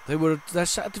 They're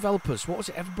set of developers. What was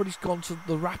it? Everybody's Gone to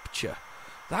the Rapture.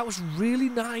 That was really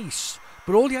nice.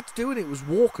 But all you had to do in it was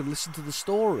walk and listen to the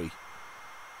story.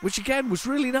 Which again was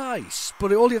really nice.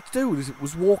 But all you had to do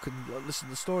was walk and listen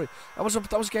to the story. That was a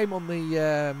game on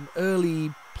the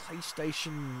early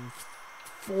PlayStation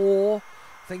 4.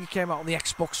 I think it came out on the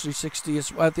Xbox 360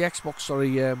 as well. The Xbox,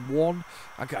 One.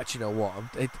 You know what?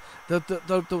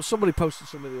 Somebody posted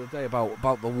something the other day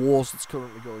about the wars that's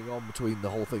currently going on between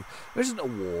the whole thing. There isn't a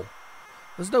war.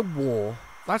 There's no war.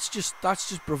 That's just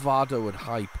bravado and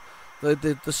hype.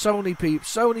 The Sony people,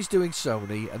 Sony's doing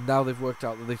Sony, and now they've worked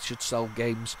out that they should sell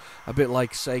games a bit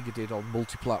like Sega did on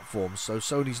multi-platforms. So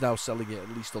Sony's now selling it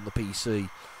at least on the PC.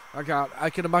 I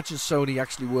can imagine Sony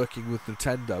actually working with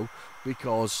Nintendo,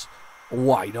 because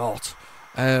why not?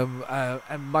 And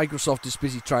Microsoft is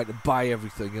busy trying to buy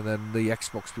everything, and then the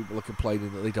Xbox people are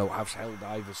complaining that they don't have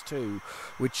Helldivers 2,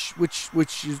 which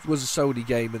was a Sony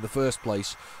game in the first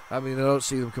place. I mean, I don't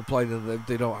see them complaining that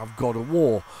they don't have God of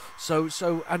War. So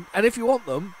and if you want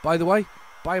them, by the way,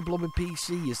 buy a blooming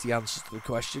PC is the answer to the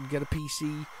question. Get a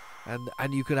PC,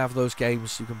 and you can have those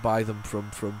games. You can buy them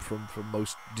from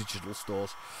most digital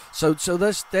stores. So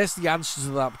there's the answer to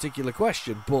that particular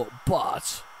question.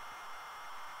 But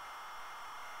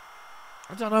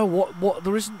I don't know what.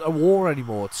 There isn't a war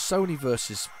anymore. It's Sony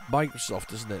versus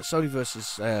Microsoft, isn't it? Sony versus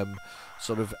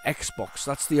sort of Xbox.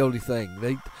 That's the only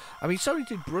thing. Sony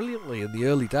did brilliantly in the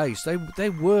early days. They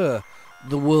were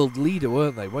the world leader,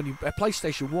 weren't they? When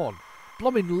PlayStation 1,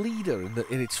 blooming leader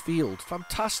in its field,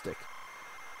 fantastic.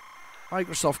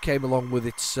 Microsoft came along with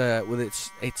its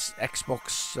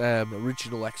Xbox,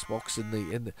 original Xbox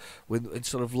in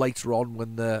sort of later on,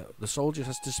 when the soldier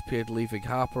has disappeared, leaving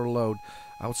Harper alone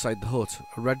outside the hut.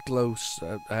 A red glow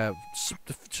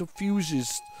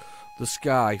suffuses the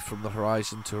sky from the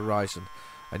horizon to horizon.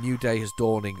 A new day is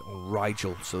dawning on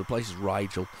Rigel. So the place is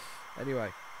Rigel.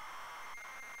 Anyway.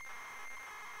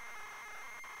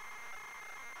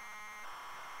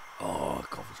 Oh,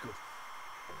 coffee's good.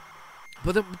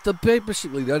 But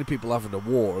basically the only people having a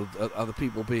war are the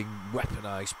people being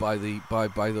weaponised by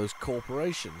those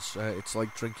corporations. It's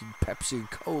like drinking Pepsi and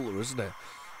Cola, isn't it?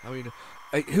 I mean,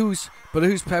 who's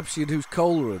Pepsi and who's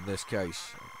Cola in this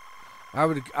case? I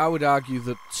would argue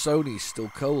that Sony's still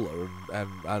Cola,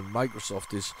 and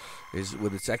Microsoft is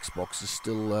with its Xbox is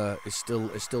still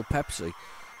Pepsi.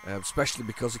 especially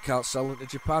because it can't sell into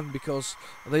Japan because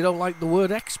they don't like the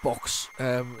word Xbox.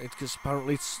 Because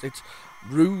apparently it's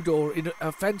rude or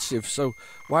offensive. So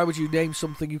why would you name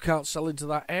something you can't sell into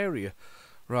that area?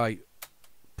 Right.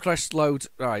 Press load.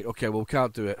 Right. Okay. Well, we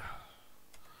can't do it.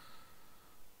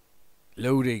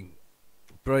 Loading.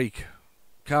 Break.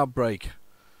 Can't break.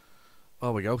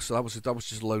 There we go. So that was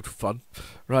just a load of fun.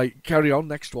 Right. Carry on.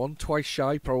 Next one. Twice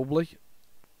shy probably.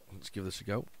 Let's give this a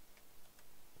go.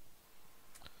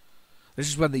 This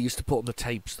is when they used to put on the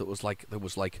tapes there was like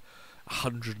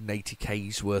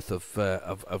 180k's worth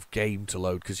of game to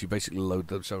load because you basically load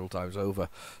them several times over.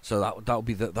 So that would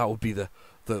be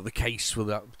the case for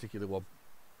that particular one.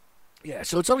 Yeah,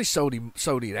 so it's only Sony and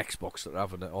Xbox that are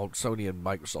having it, or Sony and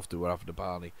Microsoft who are having a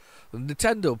barney. And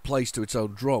Nintendo plays to its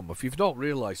own drum. If you've not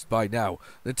realised by now,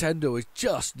 Nintendo is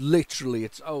just literally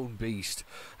its own beast.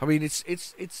 I mean,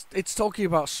 it's talking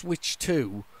about Switch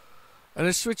 2. And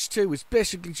a Switch 2 is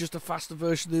basically just a faster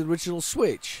version of the original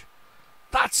Switch.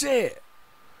 That's it.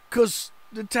 Because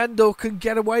Nintendo can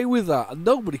get away with that, and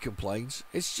nobody complains.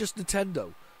 It's just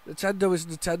Nintendo. Nintendo is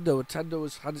Nintendo. Nintendo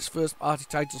has had its first party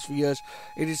titles for years.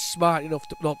 It is smart enough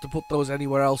not to put those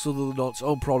anywhere else other than on its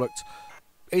own product.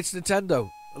 It's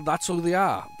Nintendo, and that's who they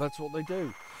are. That's what they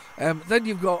do. Then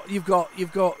you've got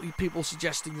people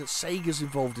suggesting that Sega's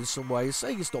involved in some way.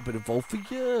 Sega's not been involved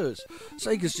for years.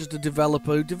 Sega's just a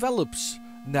developer who develops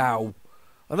now,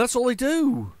 and that's all they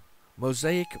do.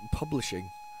 Mosaic Publishing,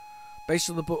 based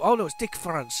on the book. Oh no, it's Dick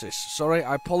Francis. Sorry,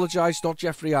 I apologise. Not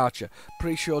Jeffrey Archer.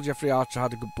 Pretty sure Jeffrey Archer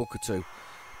had a good book or two.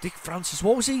 Dick Francis.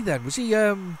 What was he then? Was he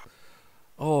I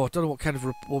don't know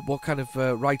what kind of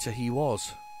writer he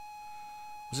was.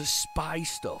 Was it spy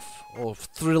stuff or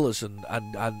thrillers and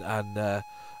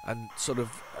sort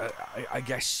of I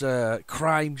guess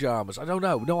crime dramas? I don't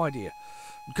know, no idea.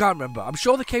 I can't remember. I'm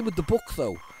sure they came with the book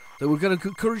though. They were going to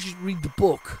encourage you to read the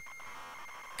book.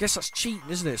 I guess that's cheating,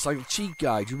 isn't it? It's like a cheat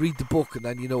guide. You read the book and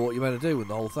then you know what you're meant to do in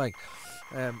the whole thing.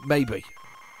 Maybe.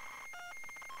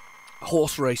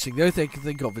 Horse racing. The only thing I can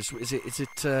think of is which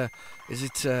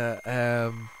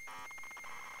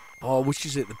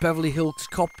is it? The Beverly Hills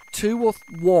Cop 2 or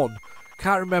 1?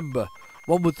 Can't remember.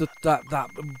 One with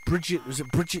that Bridget, was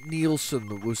it Bridget Nielsen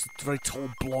that was the very tall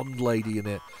blonde lady in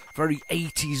it, very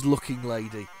 80s looking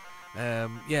lady.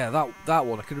 Yeah, that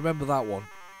one. I can remember that one.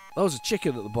 That was a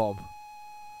chicken at the bottom.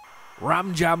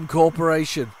 Ram Jam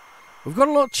Corporation. We've got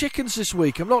a lot of chickens this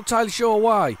week. I'm not entirely sure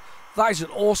why. That is an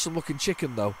awesome looking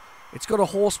chicken though. It's got a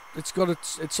horse.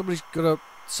 Somebody's got a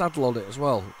saddle on it as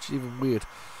well, which is even weird.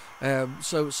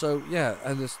 So yeah,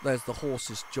 and there's the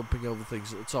horses jumping over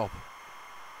things at the top.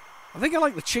 I think I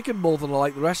like the chicken more than I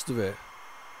like the rest of it.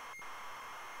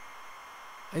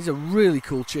 It's a really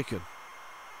cool chicken.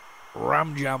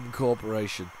 Ram Jam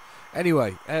Corporation.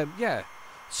 Anyway, yeah.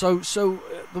 So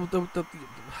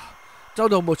don't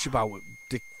know much about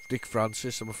Dick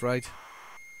Francis, I'm afraid.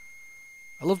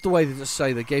 I love the way they just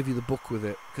say they gave you the book with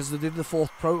it because they did the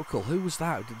Fourth Protocol. Who was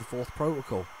that who did the Fourth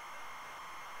Protocol?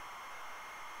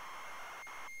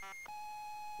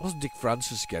 It wasn't Dick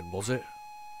Francis again, was it?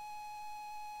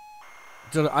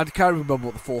 I can't remember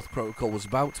what the Fourth Protocol was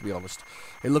about, to be honest.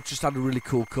 It just had a really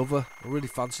cool cover. I really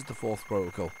fancied the Fourth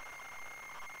Protocol.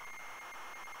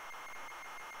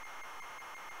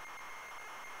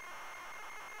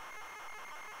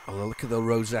 Oh, look at the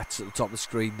rosettes at the top of the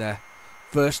screen there.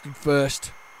 First and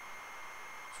first.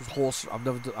 Horse. I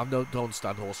don't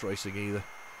understand horse racing either.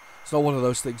 It's not one of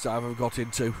those things that I've ever got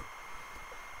into.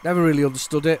 Never really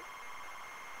understood it.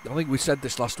 I think we said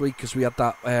this last week because we had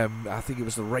that, I think it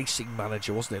was the Racing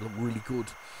Manager, wasn't it? It looked really good.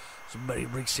 It's a very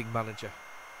Racing Manager.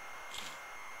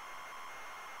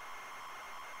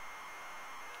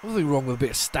 Nothing wrong with a bit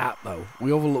of stat, though.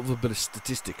 We all love a bit of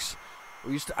statistics.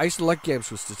 I used to like games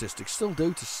with statistics. Still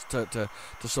do to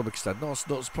some extent.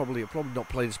 It's probably not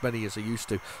playing as many as I used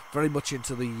to. Very much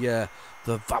into the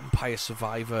Vampire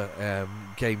Survivor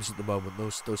games at the moment.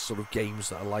 Those sort of games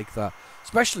that are like that,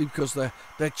 especially because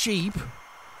they're cheap.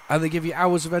 And they give you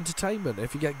hours of entertainment.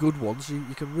 If you get good ones,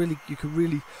 you can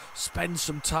really spend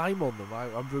some time on them.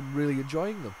 I've been really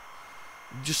enjoying them.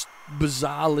 Just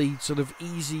bizarrely sort of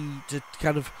easy to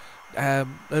kind of.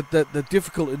 They're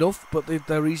difficult enough, but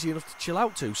they're easy enough to chill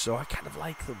out to. So I kind of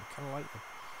like them.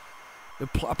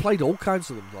 I played all kinds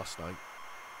of them last night.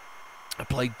 I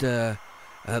played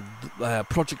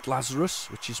Project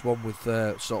Lazarus, which is one with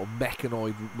sort of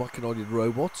mechanoid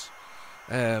robots.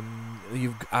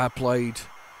 I played.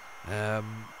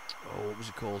 What was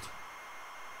it called?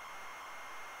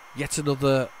 Yet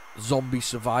Another Zombie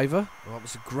Survivor. Oh, that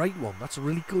was a great one. That's a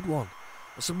really good one.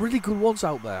 There's some really good ones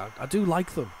out there. I do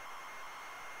like them.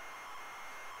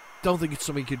 don't think it's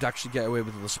something you'd actually get away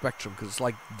with on the Spectrum, because it's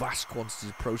like vast quantities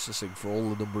of processing for all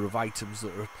the number of items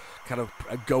that are kind of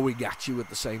going at you at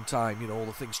the same time. You know, all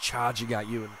the things charging at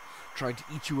you and trying to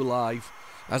eat you alive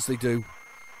as they do.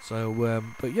 So,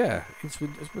 but yeah, they're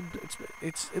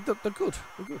good.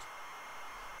 They're good.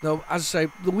 No, as I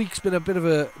say, the week's been a bit of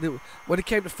a. When it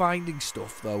came to finding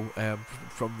stuff, though,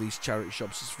 from these charity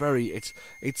shops,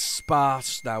 it's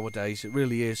sparse nowadays. It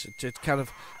really is. It kind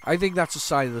of. I think that's a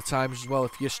sign of the times as well.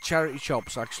 If your charity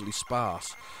shop's actually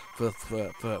sparse for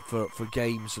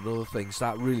games and other things,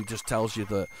 that really just tells you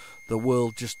that the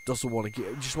world just doesn't want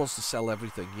to. Just wants to sell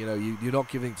everything. You know, you're not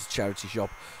giving it to a charity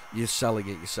shop. You're selling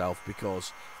it yourself,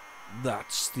 because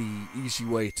that's the easy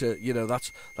way to, you know,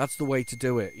 that's the way to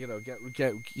do it. You know, get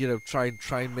you know, try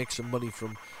and make some money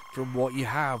from what you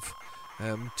have.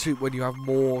 To when you have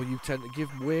more, you tend to give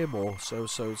way more. So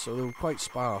they were quite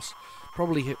sparse.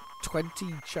 Probably hit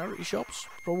 20 charity shops,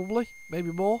 probably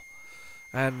maybe more.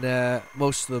 And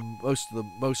most of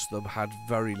them had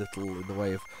very little in the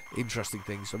way of interesting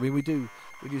things. I mean, we do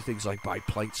things like buy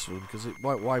plates for them, because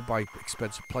why buy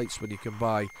expensive plates when you can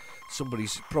buy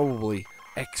somebody's probably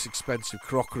expensive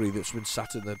crockery that's been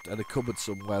sat in a cupboard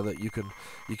somewhere that you can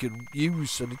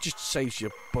use, and it just saves you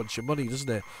a bunch of money, doesn't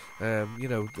it? You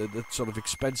know, the sort of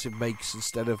expensive makes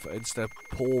instead of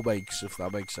poor makes, if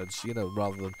that makes sense. You know,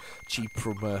 rather than cheap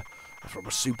from a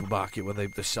supermarket when they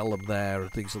sell them there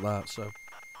and things like that. So,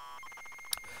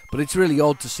 but it's really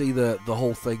odd to see the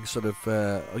whole thing sort of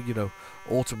you know,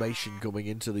 automation coming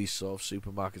into these sort of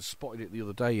supermarkets. Spotted it the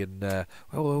other day, and where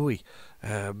were we?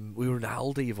 We were in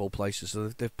Aldi of all places, so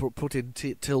they've put in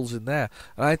tills in there,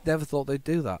 and I never thought they'd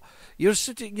do that.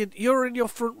 You're in your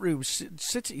front room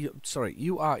sitting. Sorry,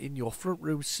 you are in your front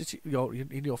room sitting. You're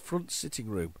in your front sitting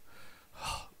room.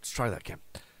 Let's try that again.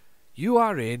 You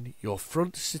are in your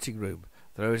front sitting room.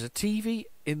 There is a TV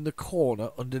in the corner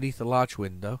underneath a large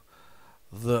window.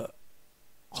 The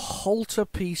halter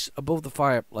piece above the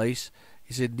fireplace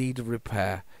is in need of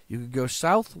repair. You can go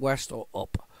south, west, or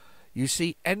up. You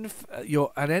see an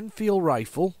Enfield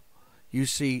rifle. You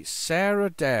see Sarah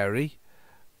Dairy.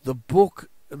 The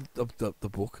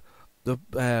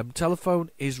telephone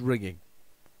is ringing.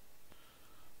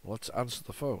 Let's answer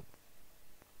the phone.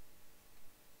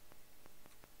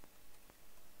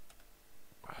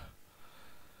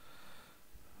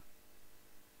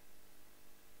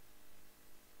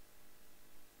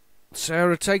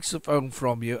 Sarah takes the phone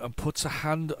from you and puts a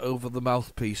hand over the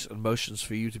mouthpiece and motions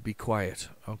for you to be quiet.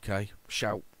 Okay,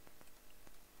 shout.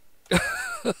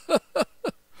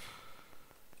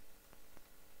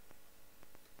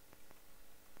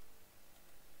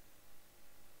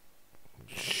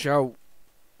 Shout.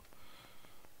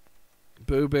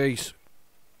 Boobies.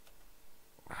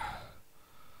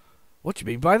 What do you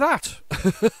mean by that?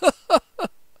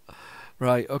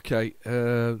 Right, okay.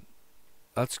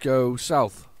 Let's go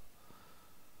south.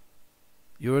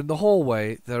 You're in the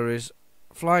hallway. There is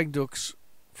flying ducks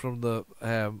from the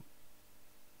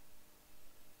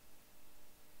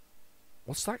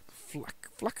what's that?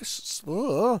 Flacus.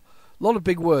 A lot of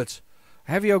big words.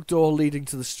 A heavy oak door leading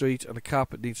to the street, and a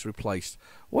carpet needs replaced.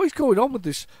 What is going on with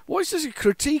this? What is this? A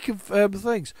critique of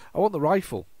things? I want the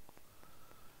rifle.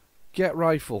 Get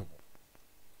rifle.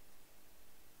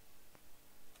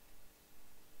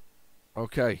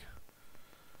 Okay.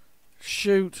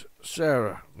 Shoot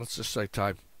Sarah. Let's just say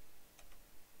time.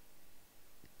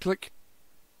 Click.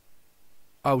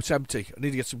 Oh, it's empty. I need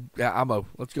to get some ammo.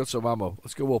 Let's get some ammo.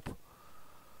 Let's go up.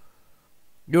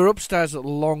 You're upstairs at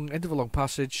the end of a long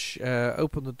passage.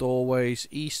 Open the doorways.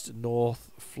 East,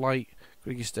 north, flight.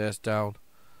 Creaky stairs down.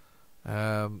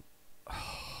 You're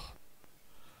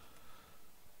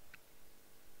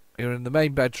in the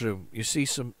main bedroom. You see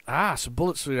some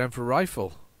bullets for your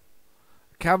rifle.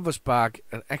 Canvas bag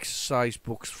and exercise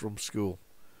books from school.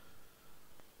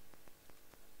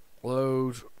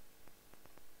 Load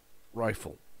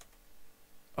rifle.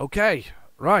 Okay,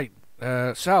 right.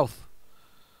 South.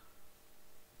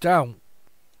 Down.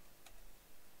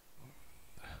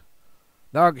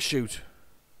 Now I can shoot.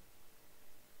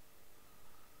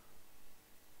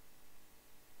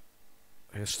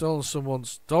 You've stolen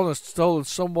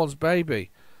someone's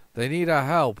baby. They need our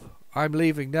help. I'm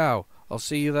leaving now. I'll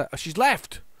see you there. She's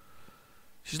left.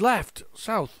 She's left.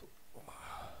 South.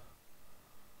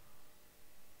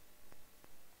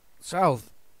 South.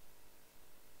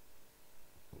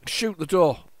 Shoot the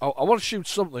door. I want to shoot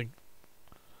something.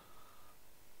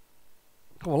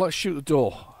 Come on, let's shoot the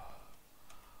door.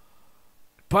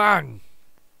 Bang.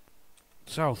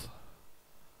 South.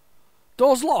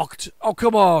 Door's locked. Oh,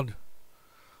 come on.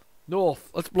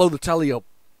 North. Let's blow the telly up.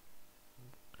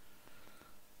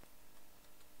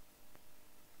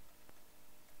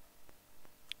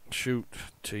 Shoot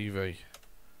TV.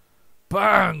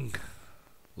 Bang!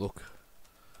 Look.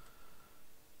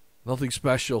 Nothing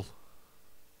special.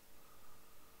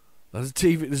 There's a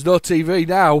TV. There's no TV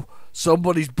now.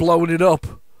 Somebody's blowing it up.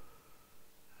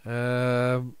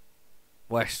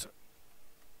 West.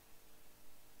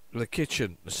 The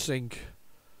kitchen, the sink,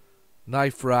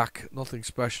 knife rack, nothing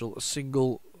special. A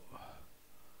single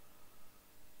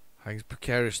hangs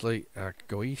precariously.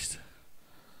 Go east.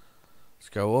 Let's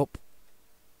go up.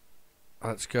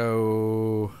 Let's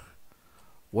go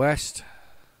west.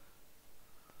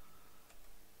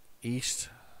 East.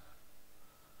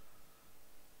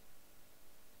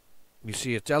 You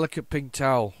see a delicate pink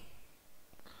towel.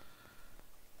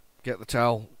 Get the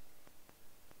towel.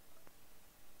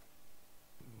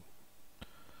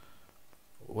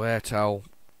 Wear towel.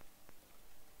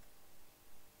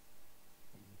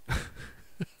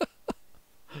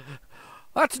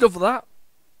 That's enough of that.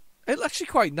 It's actually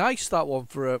quite nice, that one,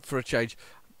 for a change.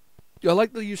 I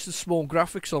like the use of small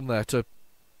graphics on there to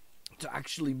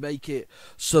actually make it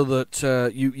so that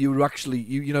you're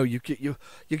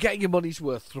getting your money's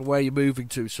worth from where you're moving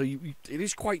to. So it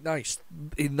is quite nice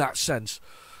in that sense.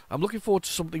 I'm looking forward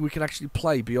to something we can actually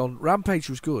play beyond. Rampage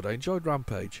was good. I enjoyed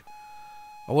Rampage.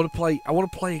 I want to play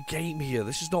a game here.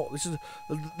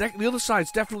 The other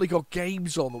side's definitely got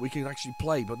games on that we can actually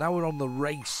play, but now we're on the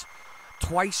race.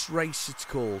 Twice race, it's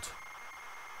called.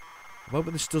 I'm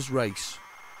hoping this does race.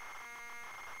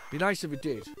 Be nice if it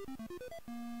did.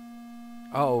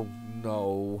 Oh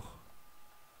no.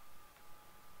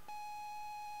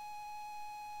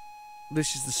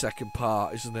 This is the second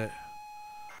part, isn't it?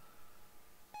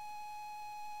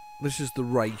 This is the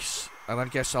race, and I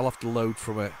guess I'll have to load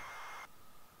from it.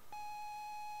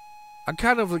 I'm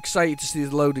kind of excited to see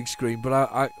the loading screen, but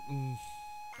I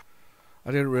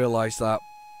didn't realise that.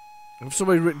 If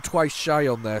somebody had written twice shy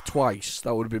on there, twice,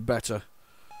 that would have been better.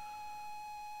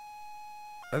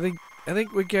 I think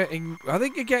you're getting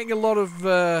a lot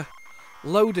of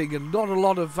loading and not a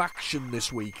lot of action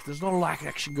this week. There's not a lot of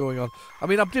action going on. I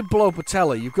mean, I did blow up a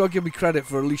telly. You've got to give me credit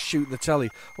for at least shooting the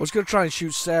telly. I was going to try and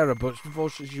shoot Sarah, but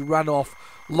unfortunately she ran off,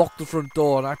 locked the front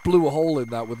door, and I blew a hole in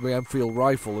that with my Enfield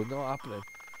rifle, and not happening.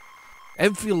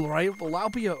 Enfield rifle, that'll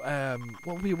be a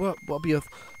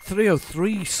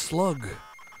 303 slug,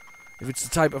 if it's the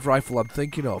type of rifle I'm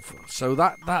thinking of. So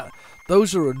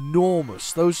those are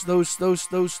enormous. Those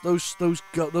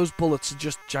bullets are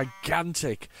just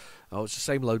gigantic. Oh, it's the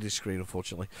same loading screen,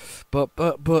 unfortunately. But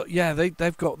yeah,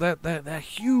 they're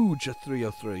huge at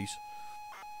 303s.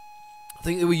 I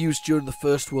think they were used during the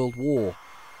First World War.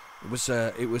 It was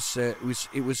a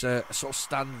sort of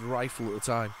standard rifle at the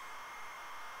time.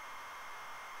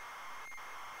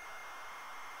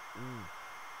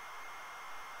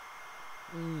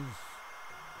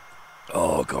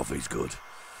 Oh, coffee's good.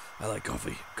 I like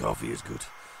coffee. Coffee is good.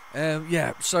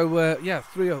 Yeah, so,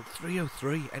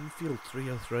 303, Enfield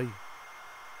 303.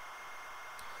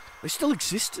 They still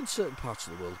exist in certain parts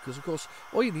of the world, because, of course,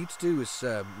 all you need to do is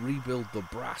rebuild the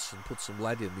brass and put some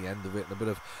lead in the end of it, and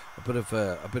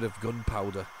a bit of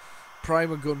gunpowder.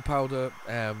 Primer gunpowder,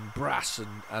 brass,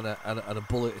 and a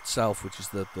bullet itself, which is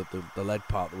the lead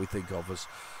part that we think of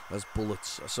as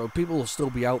bullets. So people will still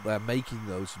be out there making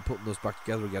those and putting those back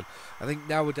together again. I think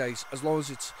nowadays, as long as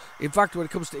it's... In fact, when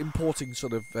it comes to importing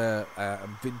sort of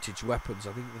vintage weapons,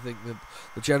 I think that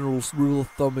the general rule of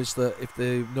thumb is that if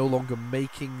they're no longer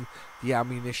making the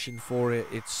ammunition for it,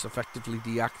 it's effectively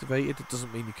deactivated. It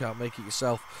doesn't mean you can't make it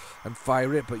yourself and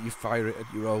fire it, but you fire it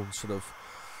at your own sort of,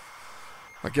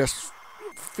 I guess,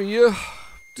 fear,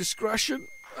 discretion.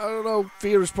 I don't know.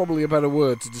 Fear is probably a better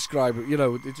word to describe it. You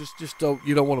know, it just don't.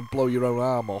 You don't want to blow your own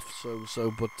arm off.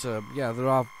 But yeah, there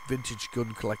are vintage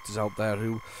gun collectors out there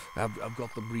who have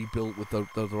got them rebuilt with the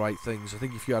right things. I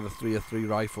think if you had a 303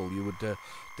 rifle, you would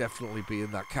definitely be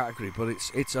in that category. But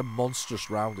it's a monstrous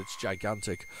round. It's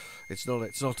gigantic. It's not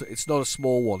a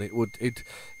small one.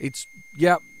 It's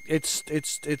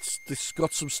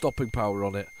got some stopping power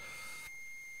on it.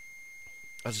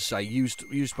 As I say,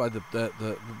 used by I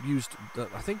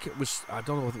think it was, I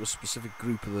don't know if it was a specific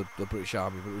group of the British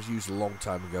Army, but it was used a long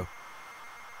time ago.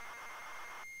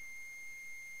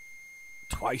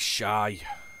 Twice Shy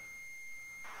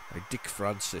by Dick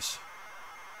Francis.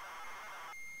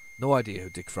 No idea who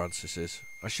Dick Francis is.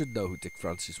 I should know who Dick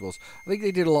Francis was. I think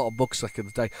they did a lot of books back in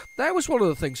the day. That was one of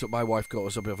the things that my wife got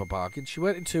as a bit of a bargain. She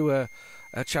went into a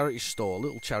charity store, a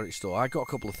little charity store. I got a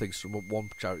couple of things from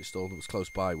one charity store that was close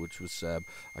by, which was I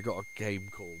got a game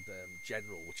called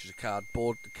General, which is a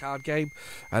card game,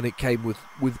 and it came with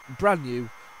brand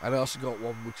new. And I also got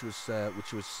one which was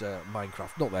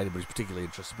Minecraft. Not that anybody's particularly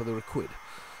interested, but they were £1.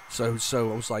 So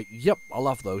I was like, yep, I'll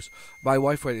have those. My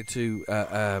wife went into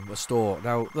a store.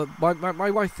 Now,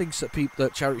 my wife thinks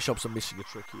that charity shops are missing a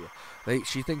trick here.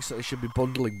 She thinks that they should be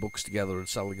bundling books together and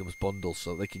selling them as bundles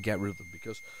so they can get rid of them,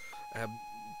 because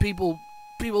people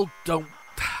don't.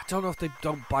 I don't know if they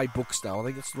don't buy books now. I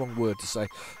think it's the wrong word to say.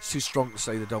 It's too strong to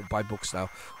say they don't buy books now.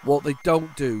 What they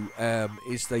don't do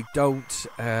is they don't.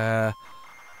 Wow,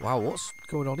 what's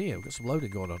going on here? We've got some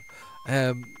loading going on.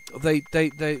 They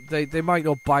might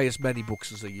not buy as many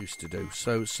books as they used to do.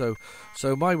 So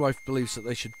my wife believes that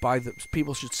they should buy them.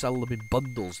 People should sell them in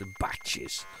bundles, in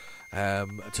batches,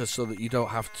 so that you don't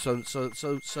have so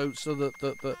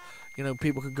that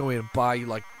people can go in and buy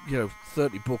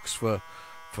 30 books for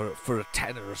a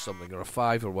tenner or something, or a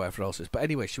five, or whatever else it is. But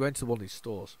anyway, she went to one of these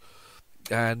stores.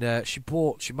 And she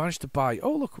managed to buy,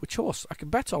 oh look, which horse, I can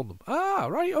bet on them. Ah,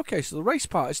 right, okay, so the race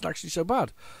part isn't actually so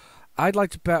bad. I'd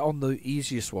like to bet on the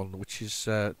easiest one, which is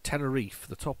Tenerife,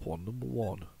 the top one, number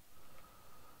 1.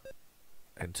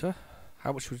 Enter.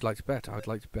 How much would you like to bet? I'd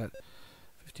like to bet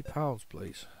 £50,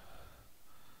 please.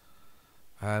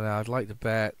 And I'd like to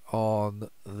bet on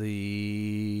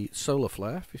the Solar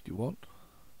Flare, 51.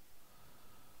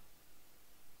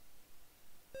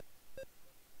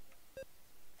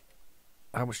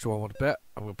 How much do I want to bet?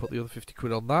 I'm going to put the other 50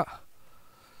 quid on that.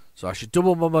 So I should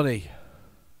double my money.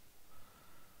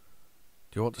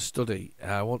 Do you want to study?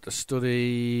 I want to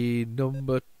study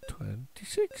number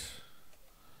 26.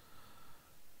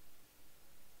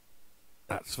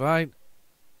 That's fine.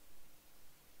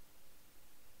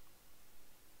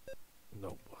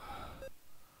 No.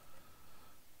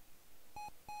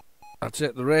 That's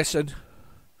it, the racing.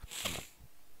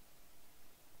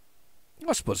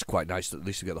 I suppose it's quite nice that at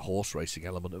least you get the horse racing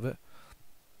element of it.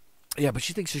 Yeah, but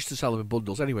she thinks she should sell them in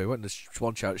bundles. Anyway, went to this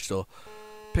one charity store,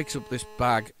 picks up this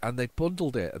bag, and they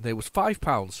bundled it, and there was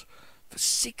 £5 for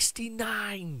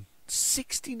 69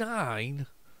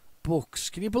 books.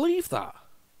 Can you believe that?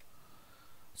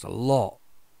 It's a lot.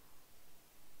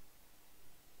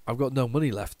 I've got no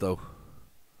money left, though.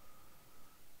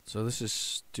 So this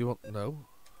is... Do you want... No.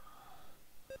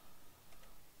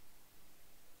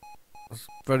 That's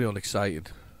very unexciting.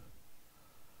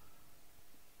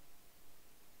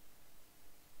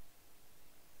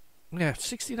 Yeah,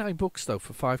 69 books though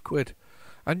for £5.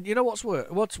 And you know what's worse?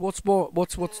 What's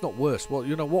not worse? Well,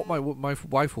 you know what my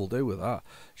wife will do with that?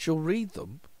 She'll read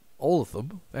them, all of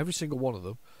them, every single one of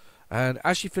them, and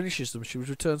as she finishes them, she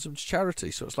returns them to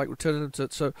charity. So it's like returning them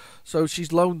to so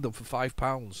she's loaned them for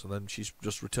 £5, and then she's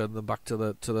just returned them back to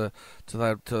the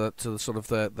sort of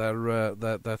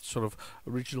their sort of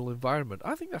original environment.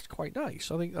 I think that's quite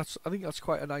nice. I think that's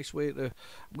quite a nice way to. I'm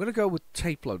going to go with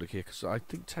Tape Loader here because I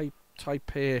think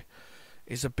Taipei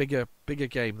is a bigger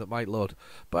game that might load,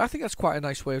 but I think that's quite a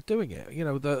nice way of doing it. You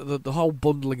know, the whole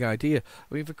bundling idea.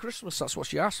 I mean, for Christmas, that's what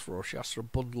she asked for. She asked for a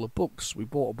bundle of books. We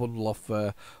bought a bundle off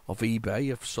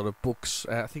eBay of sort of books.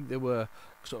 I think they were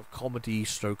sort of comedy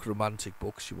stroke romantic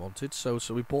books she wanted. So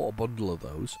we bought a bundle of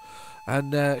those,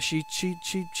 and she's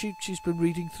been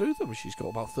reading through them. She's got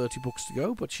about 30 books to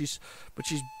go, but she's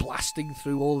blasting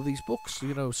through all of these books.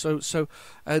 You know,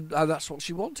 and that's what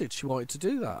she wanted. She wanted to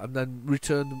do that, and then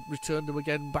return them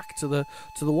again back to the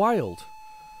wild.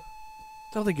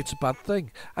 I don't think it's a bad thing.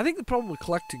 I think the problem with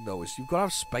collecting, though, is you've got to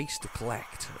have space to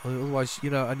collect. Otherwise,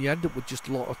 and you end up with just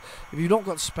a lot of... If you've not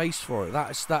got space for it,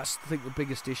 that's I think, the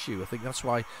biggest issue. I think that's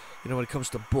why, when it comes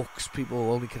to books,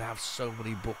 people only can have so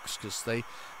many books, because they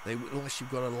unless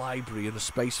you've got a library and a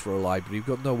space for a library, you've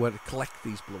got nowhere to collect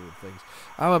these blooming things.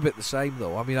 I'm a bit the same,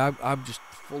 though. I mean, I'm just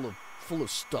full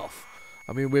of stuff.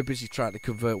 I mean, we're busy trying to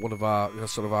convert one of our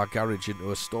sort of our garage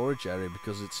into a storage area,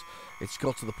 because it's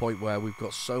got to the point where we've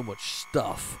got so much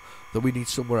stuff that we need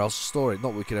somewhere else to store it.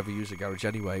 Not that we could ever use a garage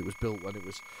anyway. It was built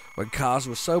when cars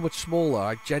were so much smaller.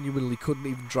 I genuinely couldn't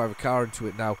even drive a car into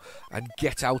it now and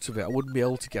get out of it. I wouldn't be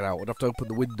able to get out. I'd have to open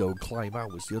the window and climb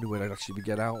out. Was the only way I'd actually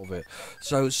get out of it.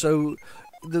 So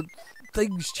the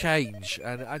things change,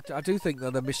 and I do think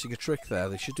that they're missing a trick there.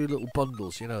 They should do little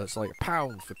bundles, it's like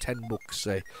 £1 for 10 books,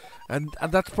 say, and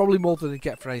that's probably more than they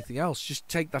get for anything else. Just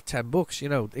take that 10 books,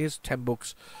 here's 10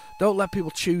 books. Don't let people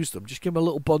choose them. Just give them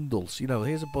little bundles.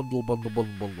 Here's a bundle.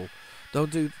 Don't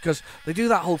do, because they do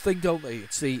that whole thing, don't they?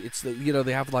 It's the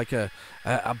they have like a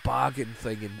bargain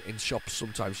thing in shops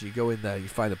sometimes. You go in there, you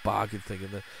find a bargain thing,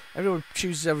 and everyone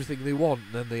chooses everything they want,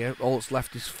 and then all that's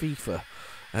left is FIFA.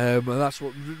 And that's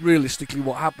realistically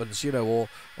what happens, or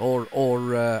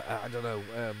I don't know,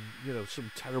 some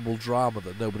terrible drama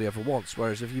that nobody ever wants.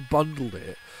 Whereas if you bundled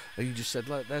it and you just said,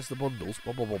 "Look, there's the bundles,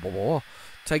 blah, blah, blah, blah, blah.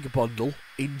 Take a bundle,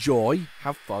 enjoy,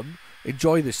 have fun,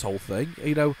 enjoy this whole thing,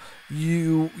 you know,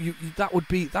 you that would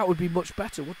be much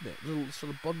better, wouldn't it? A little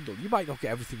sort of bundle. You might not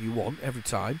get everything you want every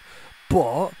time,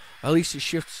 but at least it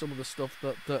shifts some of the stuff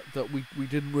that we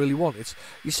didn't really want.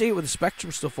 You see it with the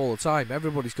Spectrum stuff all the time.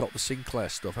 Everybody's got the Sinclair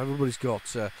stuff. Everybody's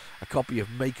got a copy of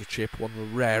Maker Chip, one of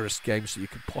the rarest games that you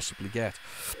could possibly get.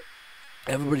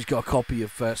 Everybody's got a copy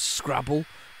of Scrabble,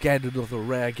 again another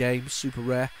rare game, super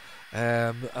rare.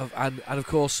 And of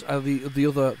course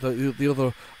the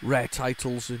other rare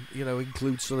titles,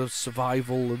 include sort of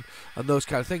survival and those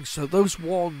kind of things. So those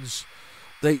ones,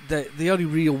 the only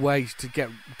real way to get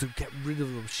rid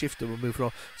of them, shift them, and move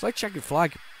on. It's like Checkered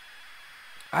Flag.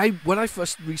 When I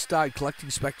first restarted collecting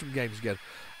Spectrum games again,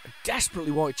 I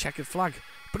desperately wanted Checkered Flag,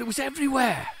 but it was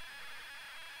everywhere.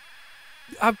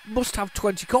 I must have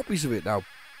 20 copies of it now,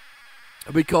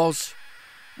 because,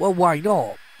 well, why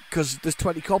not? Because there's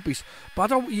 20 copies.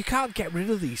 But you can't get rid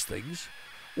of these things.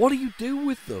 What do you do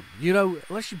with them?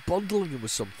 Unless you're bundling them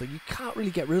with something, you can't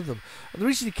really get rid of them. And the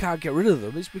reason you can't get rid of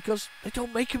them is because they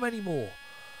don't make them anymore.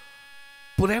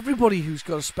 But everybody who's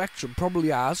got a Spectrum probably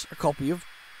has a copy of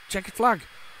Checkered Flag.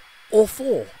 Or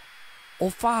 4.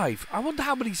 Or 5. I wonder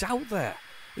how many's out there.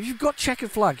 If you've got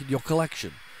Checkered Flag in your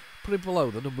collection, put it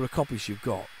below the number of copies you've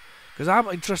got. Because I'm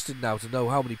interested now to know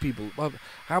how many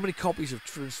copies of,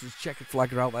 for instance, Checkered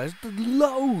Flag are out there. There's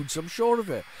loads, I'm sure of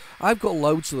it. I've got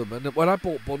loads of them, and when I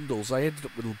bought bundles, I ended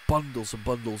up with bundles and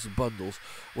bundles and bundles,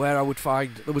 where I would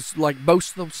find, there was like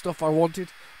most of them stuff I wanted,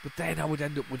 but then I would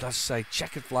end up with, as I say,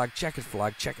 Checkered Flag, Checkered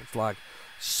Flag, Checkered Flag,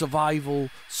 Survival,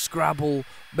 Scrabble,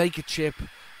 Maker Chip.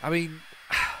 I mean,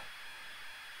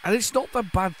 and it's not the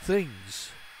bad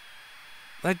things.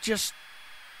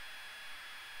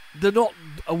 They're not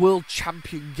a world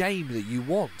champion game that you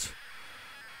want.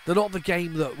 They're not the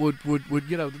game that would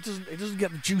it doesn't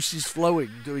get the juices flowing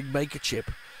doing Maker Chip.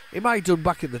 It might have done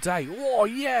back in the day. Oh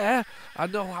yeah, I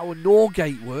know how a NOR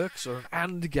gate works, or an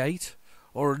AND gate,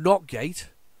 or a NOT gate.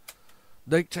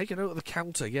 Take a note of the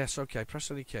counter. Yes, okay. Press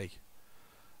any key.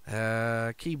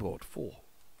 Keyboard 4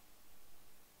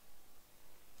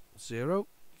 0.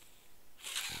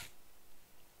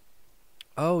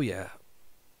 Oh yeah.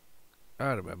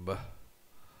 I remember.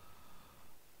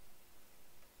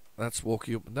 That's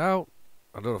walking up and down.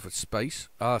 I don't know if it's space.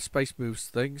 Space moves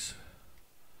things.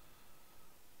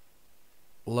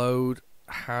 Load.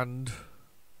 Hand.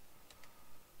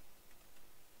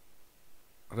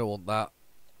 I don't want that.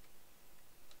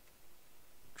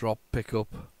 Drop. Pick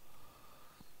up.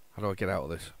 How do I get out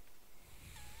of this?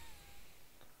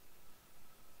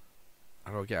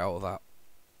 How do I get out of that?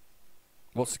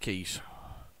 What's the keys?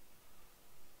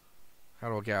 How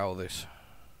do I get out of this?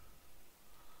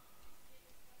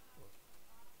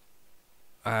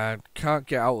 I can't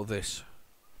get out of this.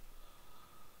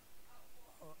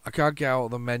 I can't get out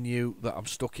of the menu that I'm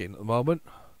stuck in at the moment.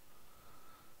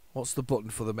 What's the button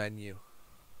for the menu?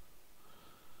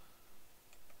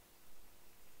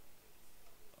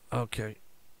 Okay.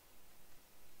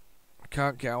 I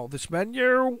can't get out of this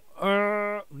menu.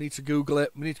 Need to Google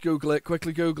it. We need to Google it.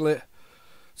 Quickly Google it.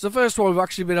 It's the first one we've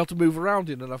actually been able to move around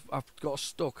in, and I've got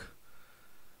stuck.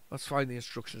 Let's find the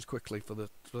instructions quickly for the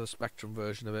Spectrum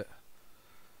version of it.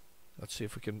 Let's see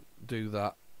if we can do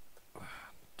that.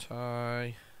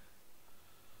 Tie.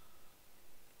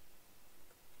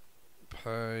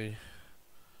 Pay.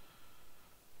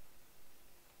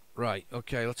 Right,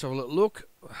 okay, let's have a little look.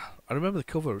 I remember the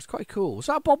cover, it was quite cool. Was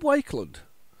that Bob Wakeland?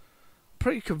 I'm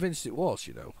pretty convinced it was,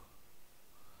 Let's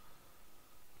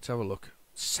have a look.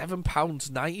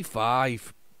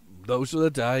 £7.95. Those are the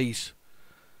days.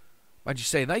 And you're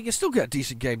saying that you can still get a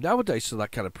decent game nowadays for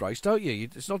that kind of price, don't you?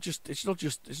 It's not just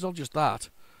that.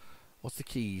 What's the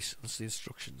keys? That's the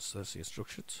instructions. There's the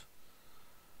instructions.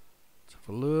 Let's have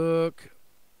a look.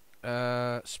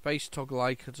 Space toggle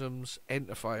items.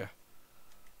 Enter fire.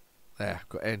 There,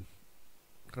 got N.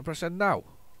 Can I press N now?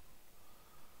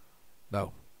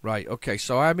 No. Right. Okay.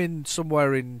 So I'm in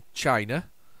somewhere in China.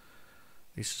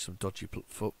 This is some dodgy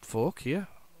fork here.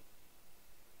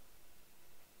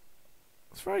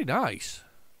 It's very nice.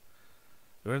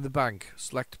 We're in the bank.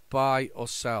 Select buy or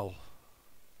sell.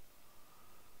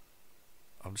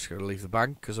 I'm just going to leave the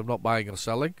bank because I'm not buying or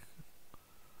selling.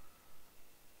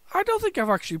 I don't think I've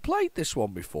actually played this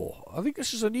one before. I think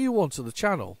this is a new one to the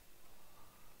channel.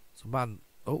 It's a man.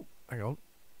 Oh, hang on.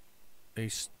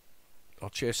 He's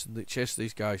chasing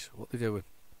these guys. What are they doing?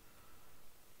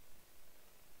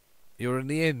 You're in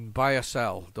the inn. Buy or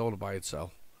sell. Don't want to buy and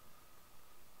sell.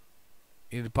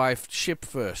 You need to buy a ship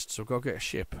first, so go get a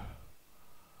ship.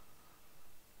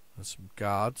 There's some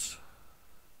guards.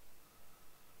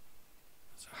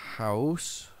 There's a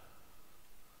house.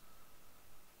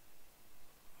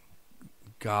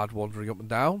 guard wandering up and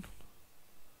down.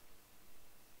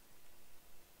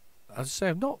 As I say,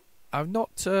 I've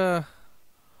not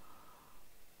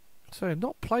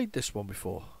played this one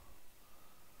before.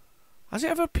 Has it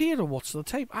ever appeared on What's on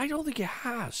the Tape? I don't think it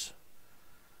has.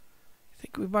 I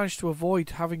think we've managed to avoid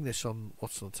having this on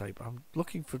What's on the Tape. I'm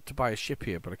looking to buy a ship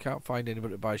here, but I can't find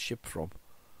anybody to buy a ship from.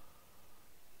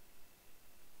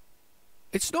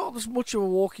 It's not as much of a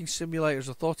walking simulator as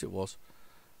I thought it was.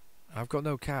 I've got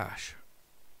no cash.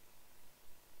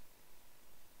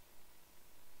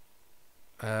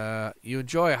 You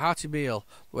enjoy a hearty meal.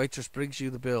 The waitress brings you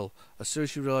the bill. As soon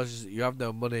as she realises that you have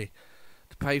no money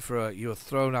to pay for it, you are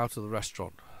thrown out of the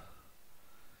restaurant.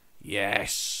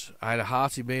 Yes, I had a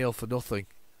hearty meal for nothing.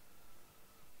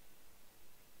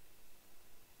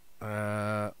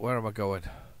 Where am I going?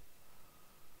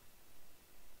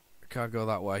 I can't go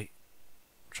that way.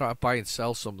 I'm trying to buy and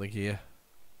sell something here.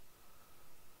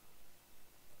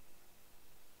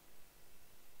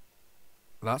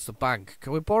 That's the bank.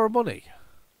 Can we borrow money?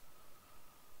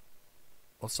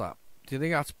 What's that? Do you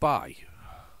think I have to buy?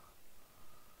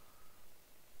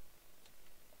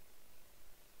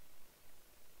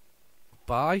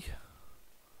 Buy?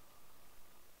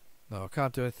 No, I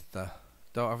can't do anything there.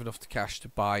 Don't have enough cash to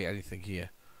buy anything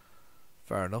here.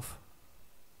 Fair enough.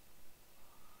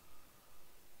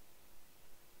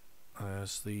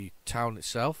 There's the town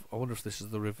itself. I wonder if this is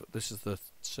the river. This is the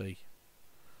sea.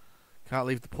 Can't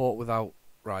leave the port without.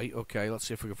 Right. Okay. Let's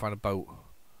see if we can find a boat.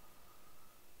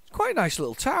 It's quite a nice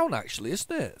little town, actually,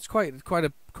 isn't it? It's quite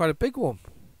a big one.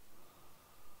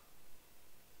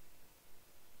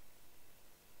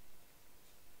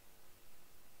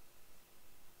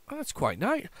 Oh, that's quite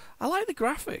nice. I like the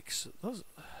graphics.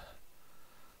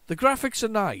 The graphics are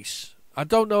nice. I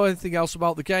don't know anything else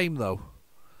about the game, though.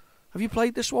 Have you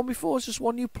played this one before? Is this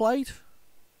one you played?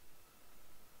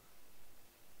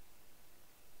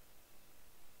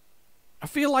 I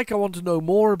feel like I want to know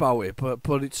more about it, but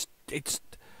it's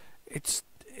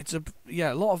a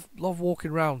lot of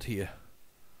walking around here,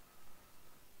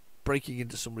 breaking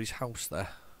into somebody's house there.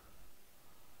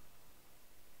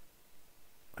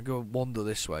 I go and wander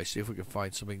this way, see if we can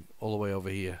find something all the way over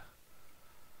here.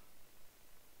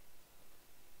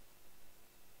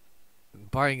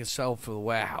 Buying and selling for the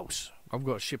warehouse. I've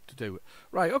got a ship to do it.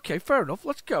 Right, okay, fair enough.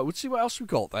 Let's go and see what else we've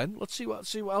got then. Let's see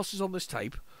what else is on this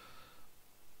tape.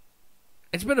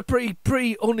 It's been a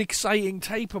pretty unexciting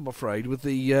tape, I'm afraid, with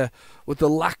the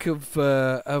lack of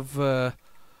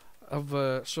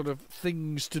sort of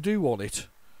things to do on it.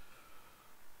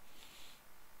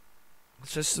 It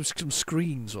says some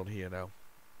screens on here now.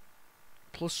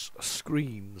 Plus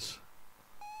screens.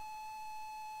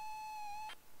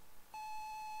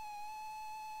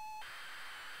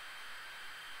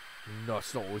 No,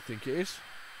 it's not what we think it is.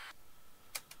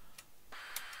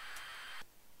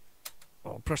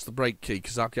 I'll press the brake key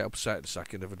because I'll get upset in a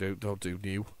second if I don't do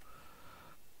new.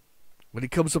 When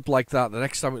it comes up like that, the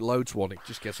next time it loads one, it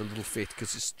just gets a little fit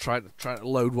because it's trying to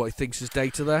load what it thinks is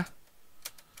data there.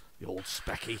 The old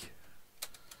specky.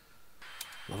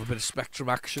 Love a bit of Spectrum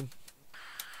action.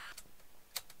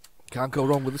 Can't go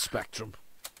wrong with the Spectrum.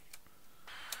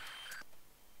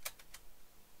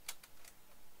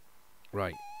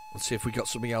 Right, let's see if we got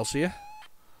something else here.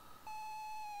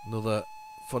 Another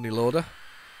funny loader.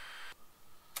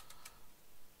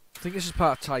 I think this is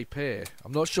part of Taipei.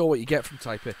 I'm not sure what you get from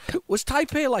Taipei. Was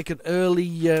Taipei like an early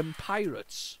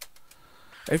Pirates?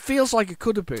 It feels like it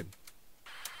could have been.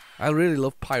 I really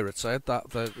love Pirates. I had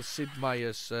the Sid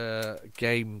Meier's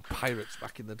game Pirates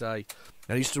back in the day.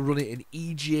 I used to run it in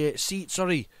CGA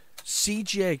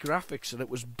graphics, and it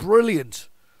was brilliant.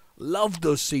 Loved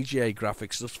those CGA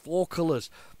graphics. Those four colours,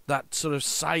 that sort of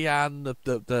cyan,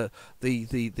 the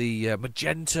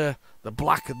magenta, the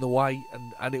black and the white,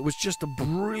 and it was just a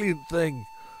brilliant thing.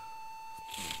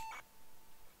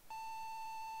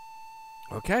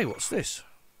 Okay, what's this?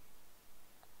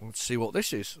 Let's see what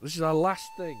this is. This is our last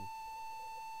thing.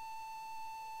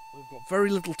 We've got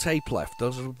very little tape left.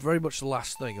 Those are very much the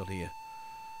last thing on here.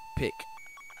 Pick.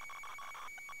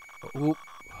 Oh.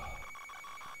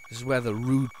 This is where the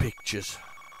rude pictures.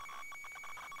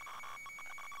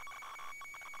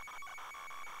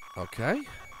 Okay.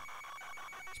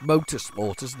 It's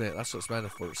motorsport, isn't it? That's what it's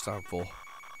meant for. It's time for.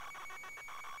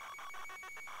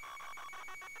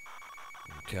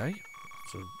 Okay.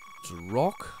 It's a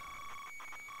rock.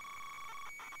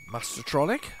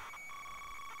 Mastertronic.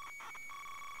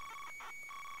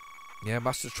 Yeah,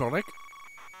 Mastertronic.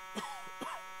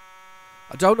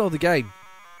 I don't know the game.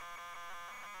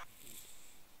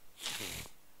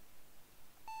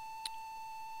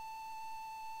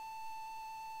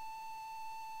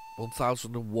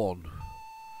 $1001.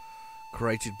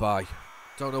 created by.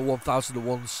 Don't know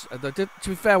 1001's. And they did, to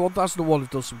be fair, 1001 have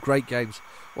done some great games.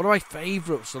 One of my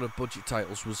favourite sort of budget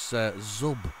titles was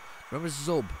Zub. Remember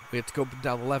Zub? We had to go up and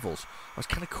down the levels. That was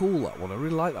kind of cool, that one. I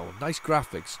really like that one. Nice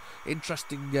graphics,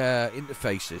 interesting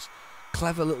interfaces.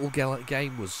 Clever little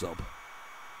game was Zub.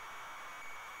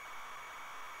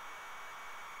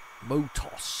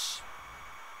 Motos.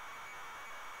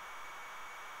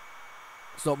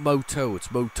 It's not Moto, it's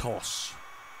Motos.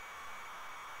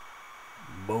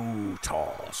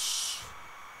 Motos.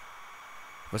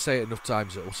 If I say it enough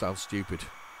times, it'll sound stupid.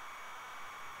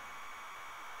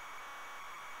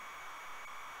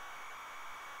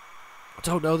 I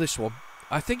don't know this one.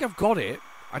 I think I've got it.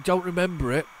 I don't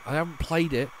remember it. I haven't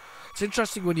played it. It's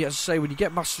interesting when you, as I say, when you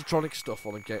get Mastertronic stuff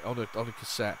on a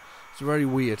cassette. It's very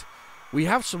weird. We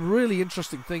have some really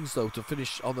interesting things though to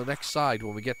finish on the next side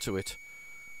when we get to it.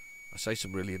 I say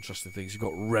some really interesting things. You've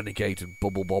got Renegade and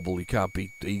Bubble Bobble. You can't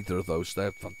beat either of those.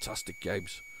 They're fantastic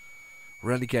games.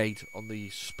 Renegade on the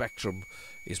Spectrum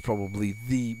is probably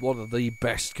one of the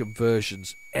best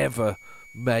conversions ever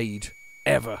made,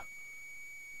 ever.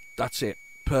 That's it.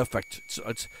 Perfect.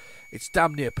 It's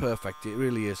damn near perfect. It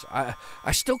really is. I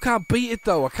still can't beat it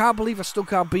though. I can't believe I still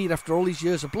can't beat it after all these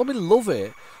years. I blooming love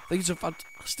it. I think it's a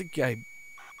fantastic game.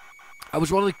 I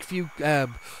was one of the few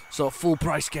sort of full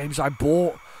price games I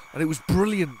bought, and it was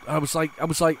brilliant. I was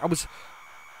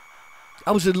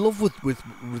in love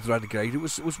with Renegade. It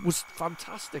was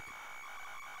fantastic.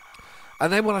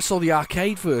 And then when I saw the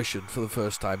arcade version for the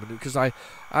first time, because I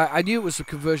knew it was a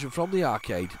conversion from the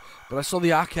arcade, but I saw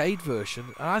the arcade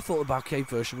version, and I thought the arcade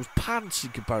version was pants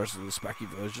in comparison to the Specky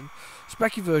version.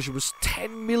 Specky version was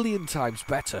 10 million times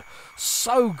better.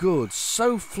 So good,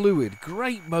 so fluid,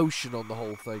 great motion on the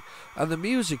whole thing, and the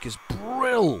music is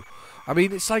brill. I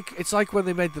mean, it's like when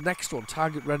they made the next one,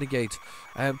 Target Renegade.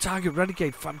 Target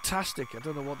Renegade, fantastic. I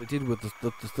don't know what they did with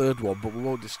the third one, but we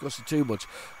won't discuss it too much.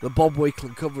 The Bob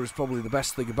Wakeland cover is probably the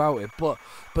best thing about it. But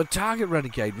Target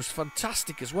Renegade was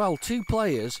fantastic as well. 2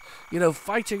 players,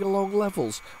 fighting along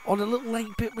levels on a little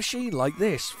 8-bit machine like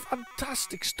this.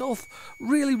 Fantastic stuff.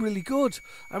 Really, really good.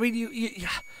 I mean,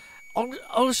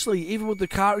 honestly, even with the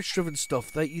cartridge-driven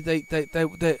stuff, they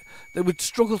would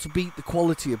struggle to beat the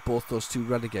quality of both those 2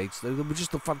 Renegades. They were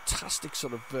just the fantastic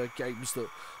sort of games that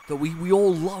we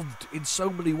all loved in so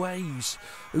many ways.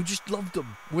 We just loved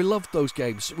them. We loved those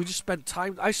games. We just spent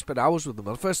time. I spent hours with them.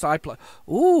 The first time I played.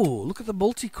 Ooh, look at the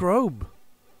multi-chrome.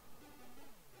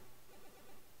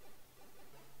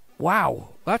 Wow,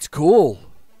 that's cool.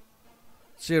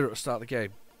 0 to start the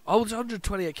game. Oh, it's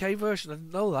 128k version. I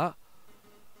didn't know that.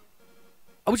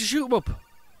 Oh, would you shoot him up?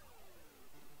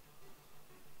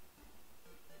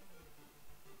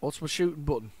 What's my shooting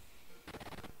button?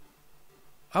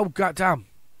 Oh, goddamn.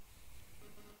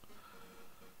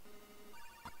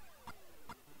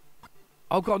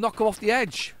 I've got to knock him off the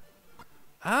edge.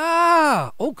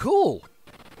 Ah! Oh, cool.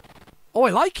 Oh, I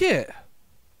like it.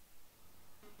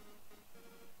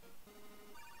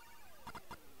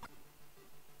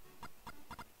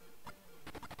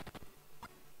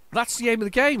 That's the aim of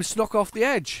the game, is to knock off the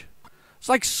edge.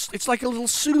 It's like a little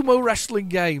sumo wrestling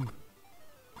game.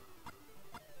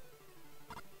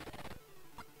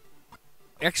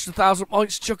 Extra 1,000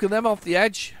 points chucking them off the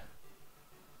edge.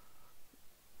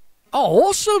 Oh,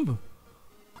 awesome!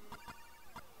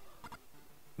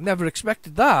 Never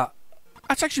expected that.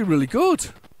 That's actually really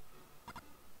good.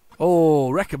 Oh,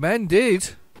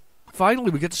 recommended.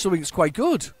 Finally, we get to something that's quite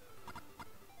good.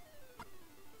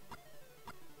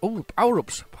 Oh,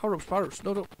 power-ups. Power-ups, power-ups.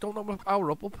 No, don't knock my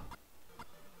power-up up.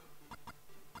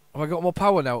 Have I got more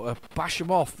power now to bash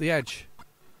him off the edge?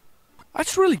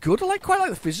 That's really good. I quite like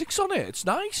the physics on it. It's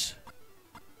nice.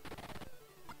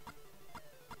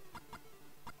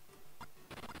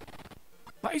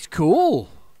 That is cool.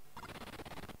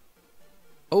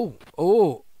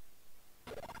 Oh.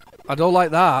 I don't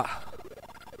like that.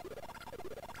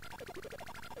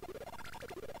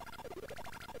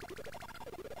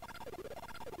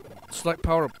 Select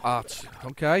power up art.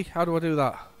 Okay, how do I do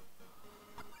that?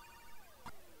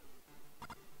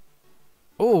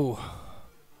 Oh.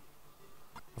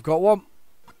 I've got one.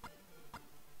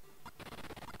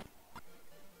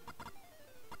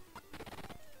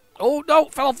 Oh no,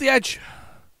 fell off the edge.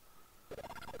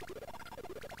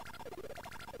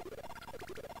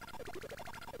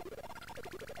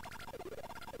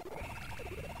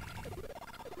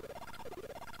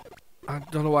 I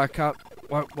don't know why I can't.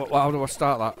 How do I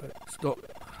start that? It's not.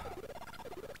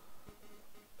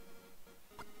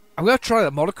 I'm going to try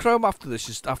the monochrome after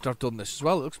this. After I've done this as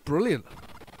well, it looks brilliant.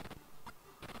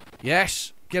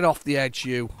 Yes, get off the edge,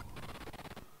 you.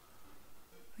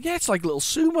 Yeah, it's like a little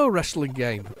sumo wrestling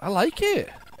game. I like it.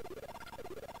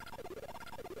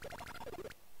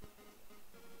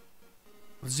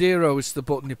 Zero is the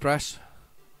button you press.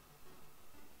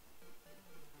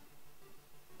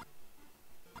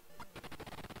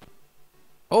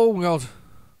 Oh god.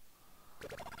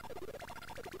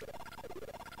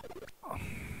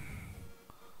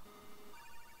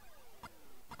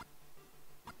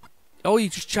 Oh, you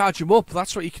just charge them up.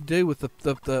 That's what you can do with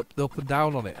the up and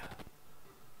down on it.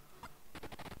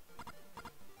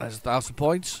 There's 1,000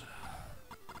 points.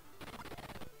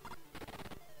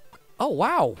 Oh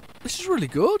wow, this is really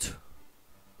good.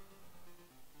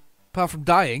 Apart from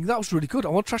dying, that was really good. I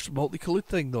want to try the multicoloured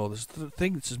thing though. There's the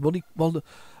thing that says what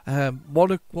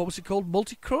was it called?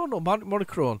 Multichrome or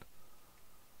monochrome?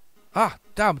 Ah,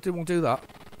 damn! Didn't want to do that.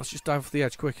 Let's just dive off the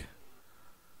edge quick.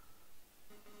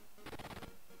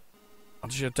 I'm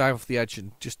just gonna dive off the edge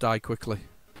and just die quickly.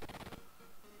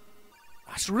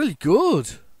 That's really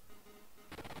good.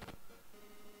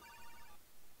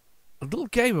 A little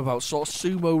game about sort of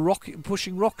sumo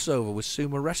pushing rocks over with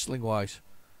sumo wrestling wise.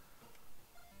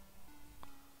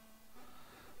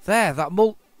 There, that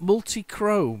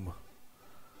multi-chrome.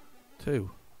 2.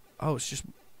 Oh, it's just...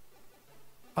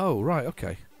 Oh, right,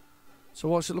 okay. So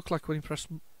what does it look like when you press...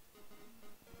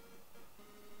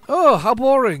 Oh, how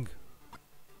boring.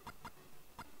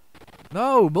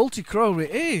 No, multi-chrome it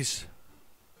is.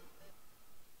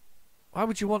 Why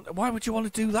would you want to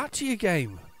do that to your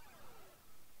game?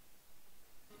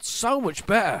 It's so much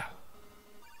better.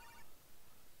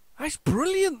 That's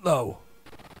brilliant though.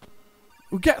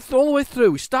 We get all the way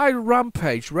through. We started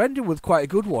Rampage. We're ending with quite a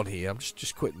good one here. I'm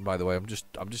just quitting, by the way. I'm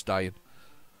just dying.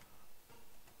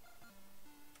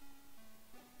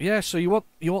 Yeah, so you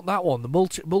want that one, the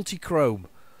multi-chrome.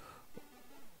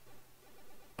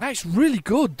 That's really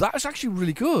good. That is actually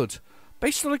really good.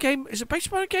 Based on a game. Is it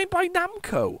based on a game by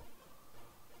Namco?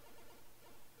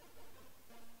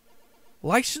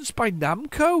 Licensed by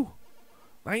Namco?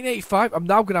 1985. I'm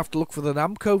now gonna have to look for the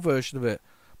Namco version of it.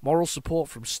 Moral support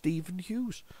from Stephen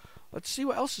Hughes. Let's see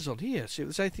what else is on here. See if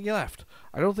there's anything left.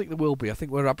 I don't think there will be. I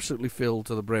think we're absolutely filled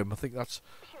to the brim. I think that's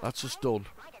us done.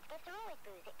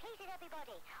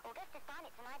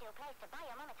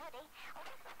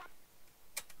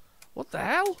 What the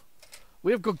hell?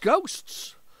 We have got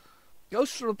ghosts.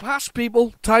 Ghosts from the past,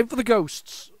 people. Time for the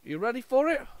ghosts. You ready for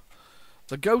it?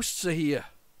 The ghosts are here.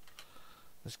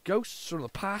 There's ghosts from the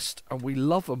past, and we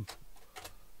love them.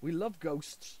 We love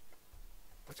ghosts.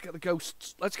 Let's get the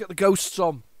ghosts. Let's get the ghosts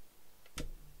on.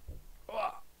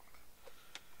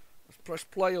 Let's press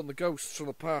play on the ghosts from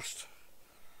the past.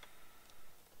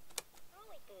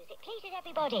 Pleases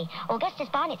everybody. Augustus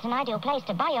Barnett's an ideal place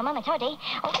to buy your mum a toddy.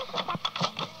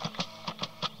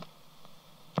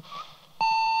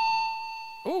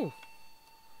 Oh,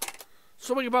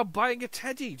 something about buying a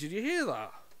teddy. Did you hear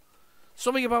that?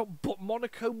 Something about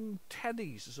monochrome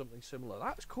teddies or something similar.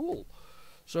 That's cool.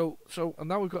 So, and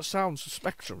now we've got sounds of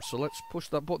Spectrum. So let's push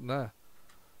that button there.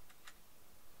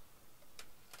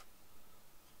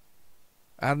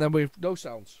 And then we've no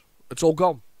sounds. It's all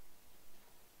gone.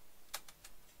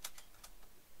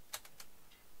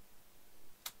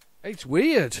 It's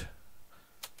weird.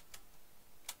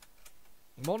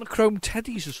 Monochrome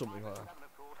teddies or something like that.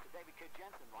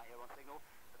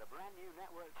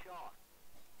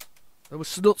 There was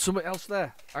something else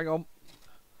there. Hang on.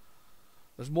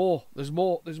 There's more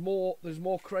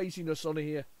craziness on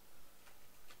here.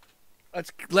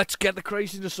 Let's get the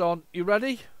craziness on. You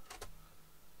ready?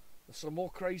 There's some more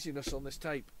craziness on this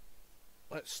tape.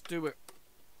 Let's do it.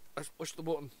 Let's push the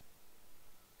button.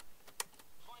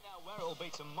 Where it will be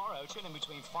tomorrow, tuning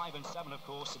between 5 and 7, of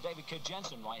course, to David Kidd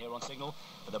Jensen right here on Signal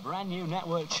for the brand new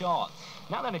network chart.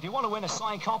 Now then, if you want to win a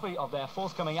signed copy of their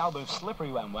forthcoming album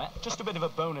Slippery When Wet, just a bit of a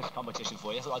bonus competition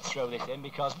for you. I thought I'd throw this in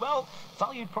because, well,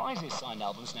 valued prizes signed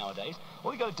albums nowadays.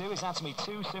 All you got to do is answer me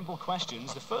 2 simple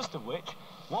questions. The first of which,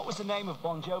 what was the name of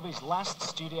Bon Jovi's last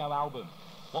studio album?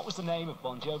 What was the name of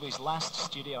Bon Jovi's last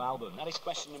studio album? That is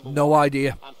question number 1. No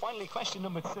idea. And finally, question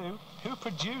number 2, who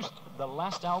produced the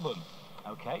last album?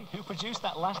 Okay, who produced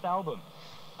that last album?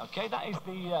 Okay, that is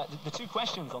the 2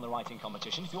 questions on the writing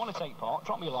competition. If you want to take part,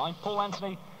 drop me a line. Paul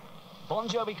Anthony, Bon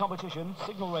Jovi competition,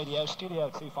 Signal Radio, Studio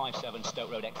 257,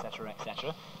 Stoke Road, etc.,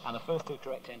 etc. And the first 2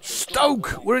 correct entries.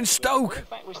 Stoke! We're in Stoke! In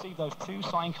fact, receive those 2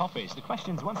 signed copies. The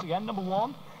questions, once again, number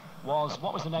 1 was,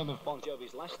 what was the name of Bon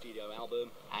Jovi's last studio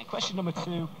album? And question number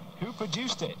 2, who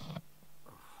produced it?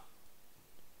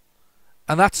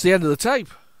 And that's the end of the tape.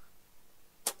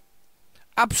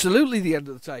 Absolutely the end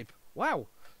of the tape. Wow.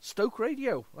 Stoke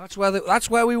Radio. That's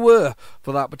where we were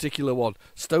for that particular one.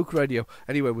 Stoke Radio.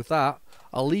 Anyway, with that,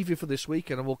 I'll leave you for this week,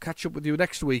 and we'll catch up with you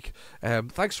next week.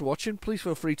 Thanks for watching. Please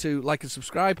feel free to like and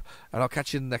subscribe, and I'll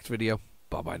catch you in the next video.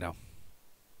 Bye-bye now.